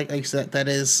 I mean, like I said, that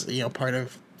is, part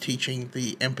of teaching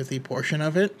the empathy portion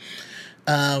of it.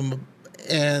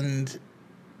 And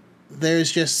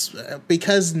there's just,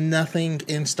 because nothing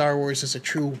in Star Wars is a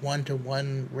true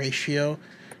 1-to-1 ratio.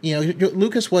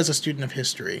 Lucas was a student of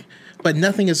history, but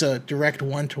nothing is a direct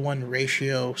 1-to-1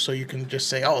 ratio. So you can just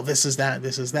say, oh, this is that,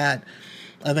 this is that.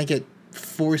 I think it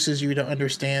forces you to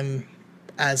understand,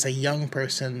 as a young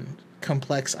person,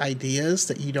 complex ideas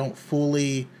that you don't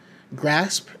fully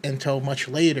grasp until much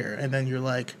later. And then you're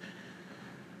like,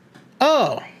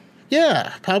 oh,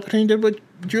 yeah, Palpatine did what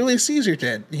Julius Caesar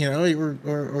did,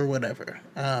 or whatever.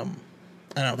 I don't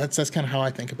know, that's kind of how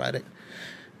I think about it.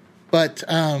 But,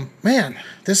 man,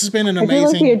 this has been an amazing...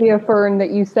 I do like the idea, Fern, that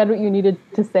you said what you needed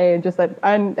to say and just said,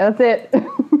 and that's it.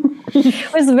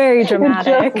 It was very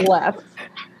dramatic. Just left.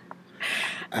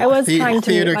 I was trying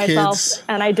to mute myself, kids.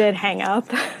 And I did hang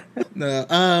up. No.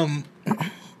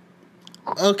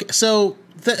 Okay, so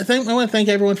I want to thank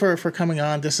everyone for coming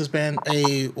on. This has been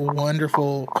a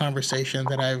wonderful conversation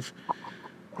that I've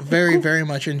very, very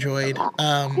much enjoyed.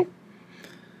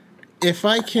 If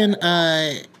I can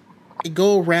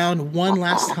go around one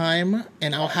last time,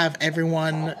 and I'll have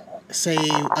everyone say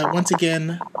once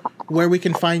again where we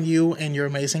can find you and your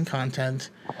amazing content.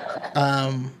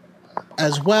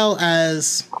 As well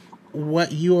as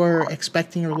what you're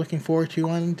expecting or looking forward to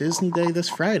on Disney Day this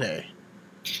Friday.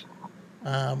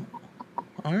 All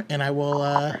right, and I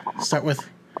will start with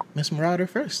Miss Marauder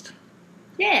first.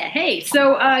 Yeah, hey.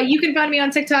 So you can find me on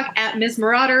TikTok at Ms.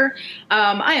 Marauder.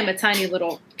 I am a tiny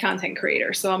little content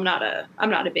creator, so I'm not a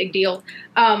big deal.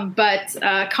 But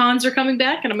cons are coming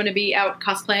back, and I'm going to be out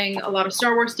cosplaying a lot of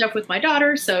Star Wars stuff with my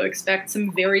daughter. So expect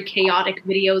some very chaotic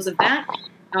videos of that.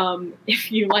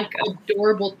 If you like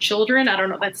adorable children, I don't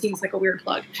know, that seems like a weird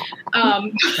plug.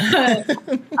 I'm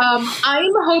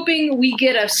hoping we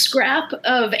get a scrap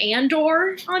of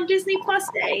Andor on Disney Plus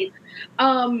Day,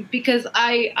 because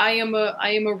I am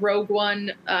a Rogue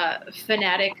One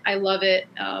fanatic. I love it,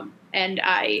 and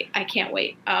I can't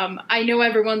wait. I know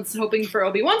everyone's hoping for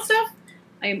Obi-Wan stuff.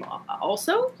 I am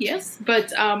also, yes,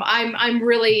 but I'm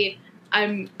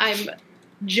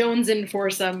jonesing for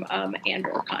some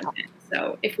Andor content.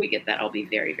 So if we get that, I'll be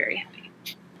very, very happy.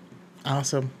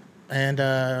 Awesome. And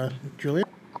Julia?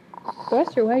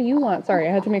 Buster, what do you want? Sorry,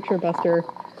 I had to make sure Buster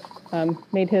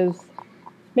made his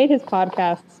made his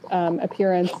podcast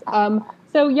appearance.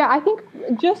 So yeah, I think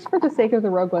just for the sake of the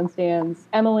Rogue One stands,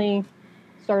 Emily,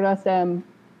 Stardust M,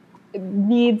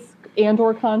 needs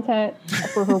Andor content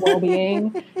for her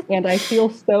well-being, and I feel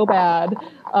so bad,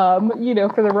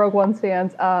 for the Rogue One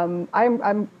stands. I'm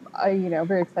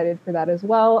very excited for that as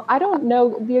well. I don't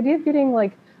know, the idea of getting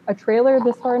like a trailer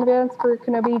this far in advance for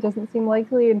Kenobi doesn't seem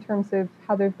likely in terms of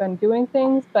how they've been doing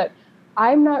things, but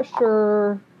I'm not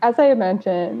sure. As I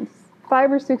mentioned,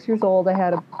 5 or 6 years old, I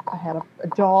had a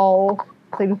doll,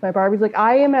 played with my Barbies. Like,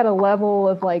 I am at a level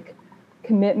of like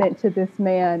commitment to this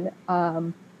man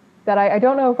that I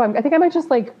don't know if I think I might just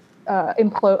like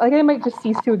implode. Like, I might just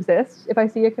cease to exist if I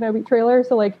see a Kenobi trailer.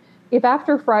 So like, if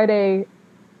after Friday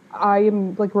I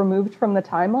am like removed from the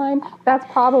timeline, that's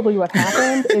probably what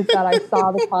happened, is that I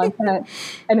saw the content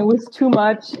and it was too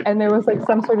much and there was like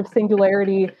some sort of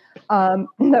singularity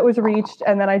that was reached,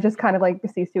 and then I just kind of like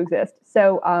ceased to exist.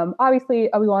 So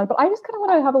obviously Obi-Wan, but I just kind of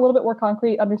want to have a little bit more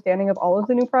concrete understanding of all of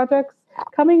the new projects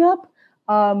coming up,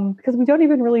 because we don't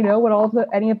even really know what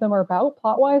any of them are about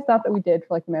plot-wise, not that we did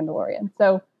for like The Mandalorian.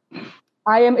 So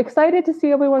I am excited to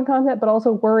see Obi-Wan content, but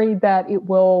also worried that it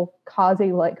will cause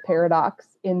a like paradox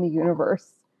in the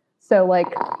universe. So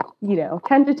like,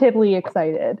 tentatively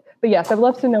excited. But yes, I'd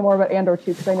love to know more about Andor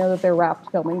too, because I know that they're wrapped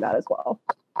filming that as well.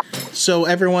 So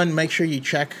everyone, make sure you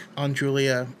check on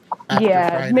Julia after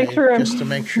Friday, make sure just to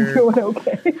make sure doing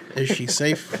okay. Is she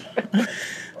safe?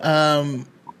 All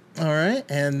right,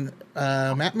 and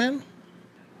Mattman.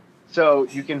 So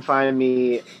you can find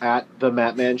me at the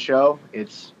Mattman Show.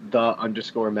 It's the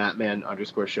 _Mattman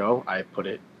 _show. I put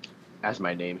it as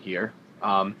my name here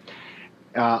on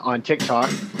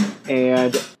TikTok,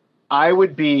 and I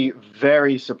would be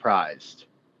very surprised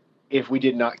if we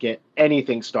did not get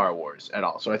anything Star Wars at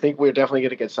all. So I think we're definitely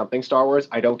going to get something Star Wars.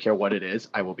 I don't care what it is.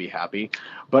 I will be happy.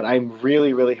 But I'm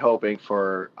really, really hoping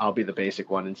I'll be the basic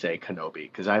one and say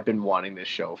Kenobi, because I've been wanting this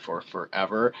show for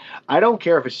forever. I don't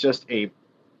care if it's just a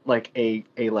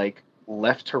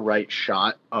left to right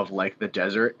shot of like the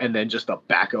desert and then just the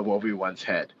back of Obi-Wan's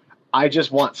head. I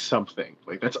just want something.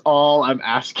 Like, that's all I'm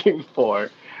asking for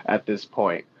at this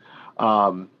point.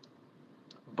 But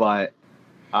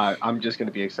I'm just going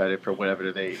to be excited for whatever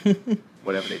they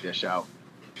dish out.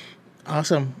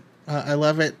 Awesome. I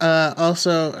love it.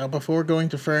 Also, before going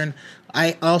to Fern,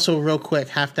 I also real quick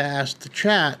have to ask the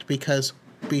chat, because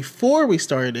before we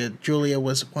started, Julia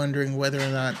was wondering whether or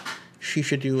not she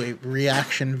should do a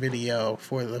reaction video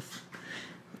for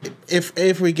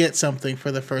if we get something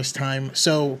for the first time.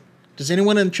 So does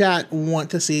anyone in the chat want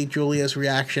to see Julia's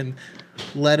reaction?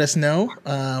 Let us know.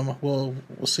 We'll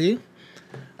see.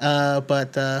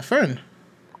 But Fern.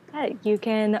 You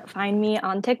can find me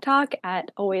on TikTok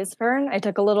at alwaysfern. I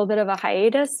took a little bit of a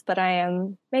hiatus, but I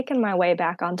am making my way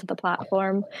back onto the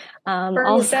platform. Fern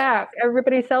is back.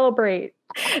 Everybody celebrate.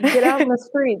 Get out in the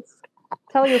streets.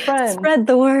 Tell your friends. Spread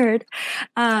the word.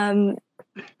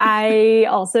 I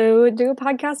also do a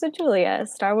podcast with Julia,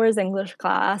 Star Wars English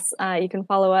Class. You can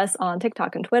follow us on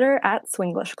TikTok and Twitter at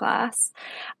Swinglish Class.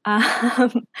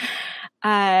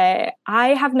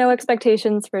 I have no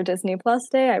expectations for Disney Plus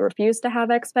Day. I refuse to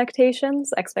have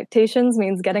expectations. Expectations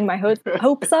means getting my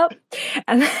hopes up,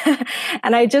 and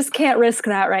I just can't risk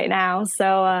that right now.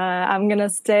 So I'm gonna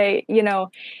stay.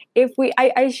 If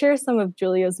I share some of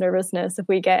Julia's nervousness if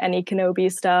we get any Kenobi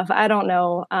stuff. I don't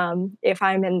know if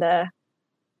I'm in the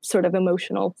sort of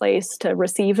emotional place to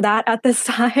receive that at this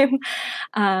time,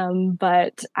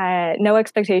 but no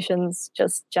expectations,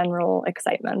 just general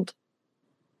excitement.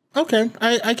 Okay,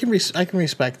 I can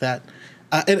respect that.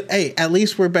 Hey, at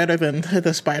least we're better than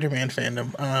the Spider-Man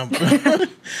fandom.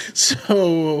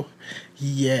 So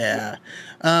yeah,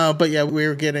 but yeah,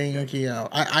 we're getting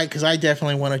because I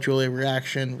definitely want a Julia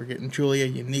reaction. We're getting Julia.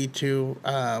 You need to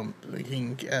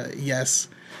yes,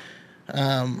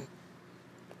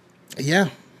 yeah.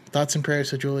 Thoughts and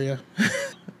prayers to Julia.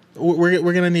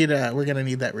 we're gonna need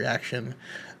that reaction.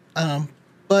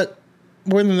 But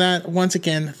more than that, once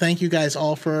again, thank you guys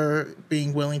all for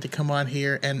being willing to come on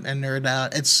here and nerd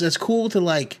out. It's cool to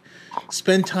like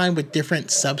spend time with different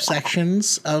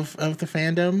subsections of the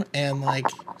fandom and like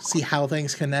see how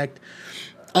things connect.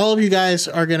 All of you guys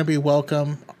are gonna be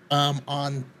welcome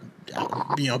on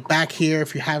back here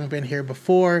if you haven't been here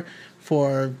before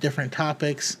for different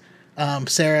topics.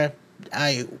 Sarah,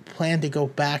 I plan to go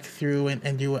back through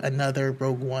and do another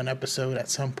Rogue One episode at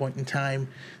some point in time,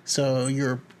 so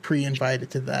you're pre-invited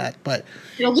to that. But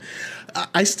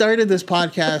I started this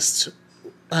podcast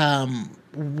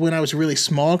when I was a really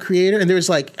small creator, and there's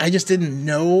I just didn't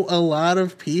know a lot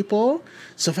of people.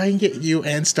 So if I can get you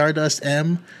and Stardust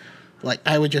M like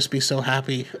I would just be so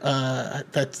happy.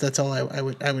 That's all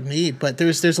I would need. But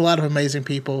there's a lot of amazing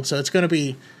people, so it's gonna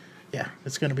be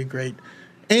great.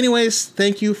 Anyways,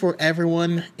 thank you for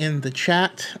everyone in the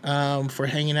chat for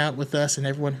hanging out with us, and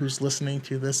everyone who's listening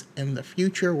to this in the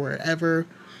future, wherever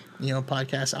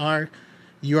podcasts are.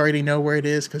 You already know where it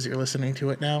is because you're listening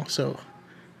to it now, so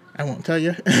I won't tell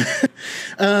you.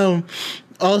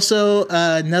 Also,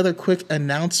 another quick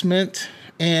announcement,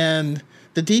 and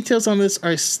the details on this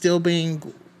are still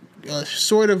being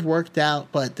sort of worked out,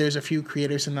 but there's a few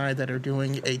creators and I that are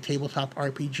doing a tabletop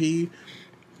RPG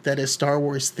that is Star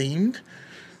Wars themed.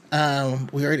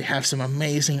 We already have some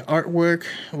amazing artwork.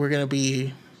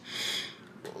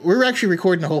 We're actually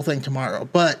recording the whole thing tomorrow,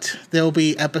 but there'll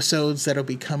be episodes that'll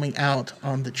be coming out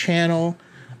on the channel.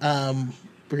 We're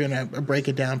going to break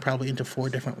it down probably into 4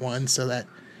 different ones so that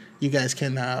you guys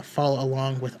can follow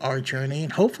along with our journey.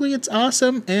 And hopefully it's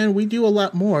awesome, and we do a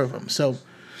lot more of them. So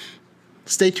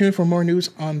stay tuned for more news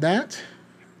on that.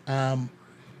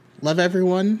 Love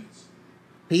everyone.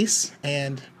 Peace,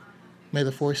 and may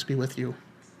the Force be with you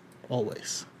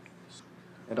always.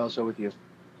 And also with you.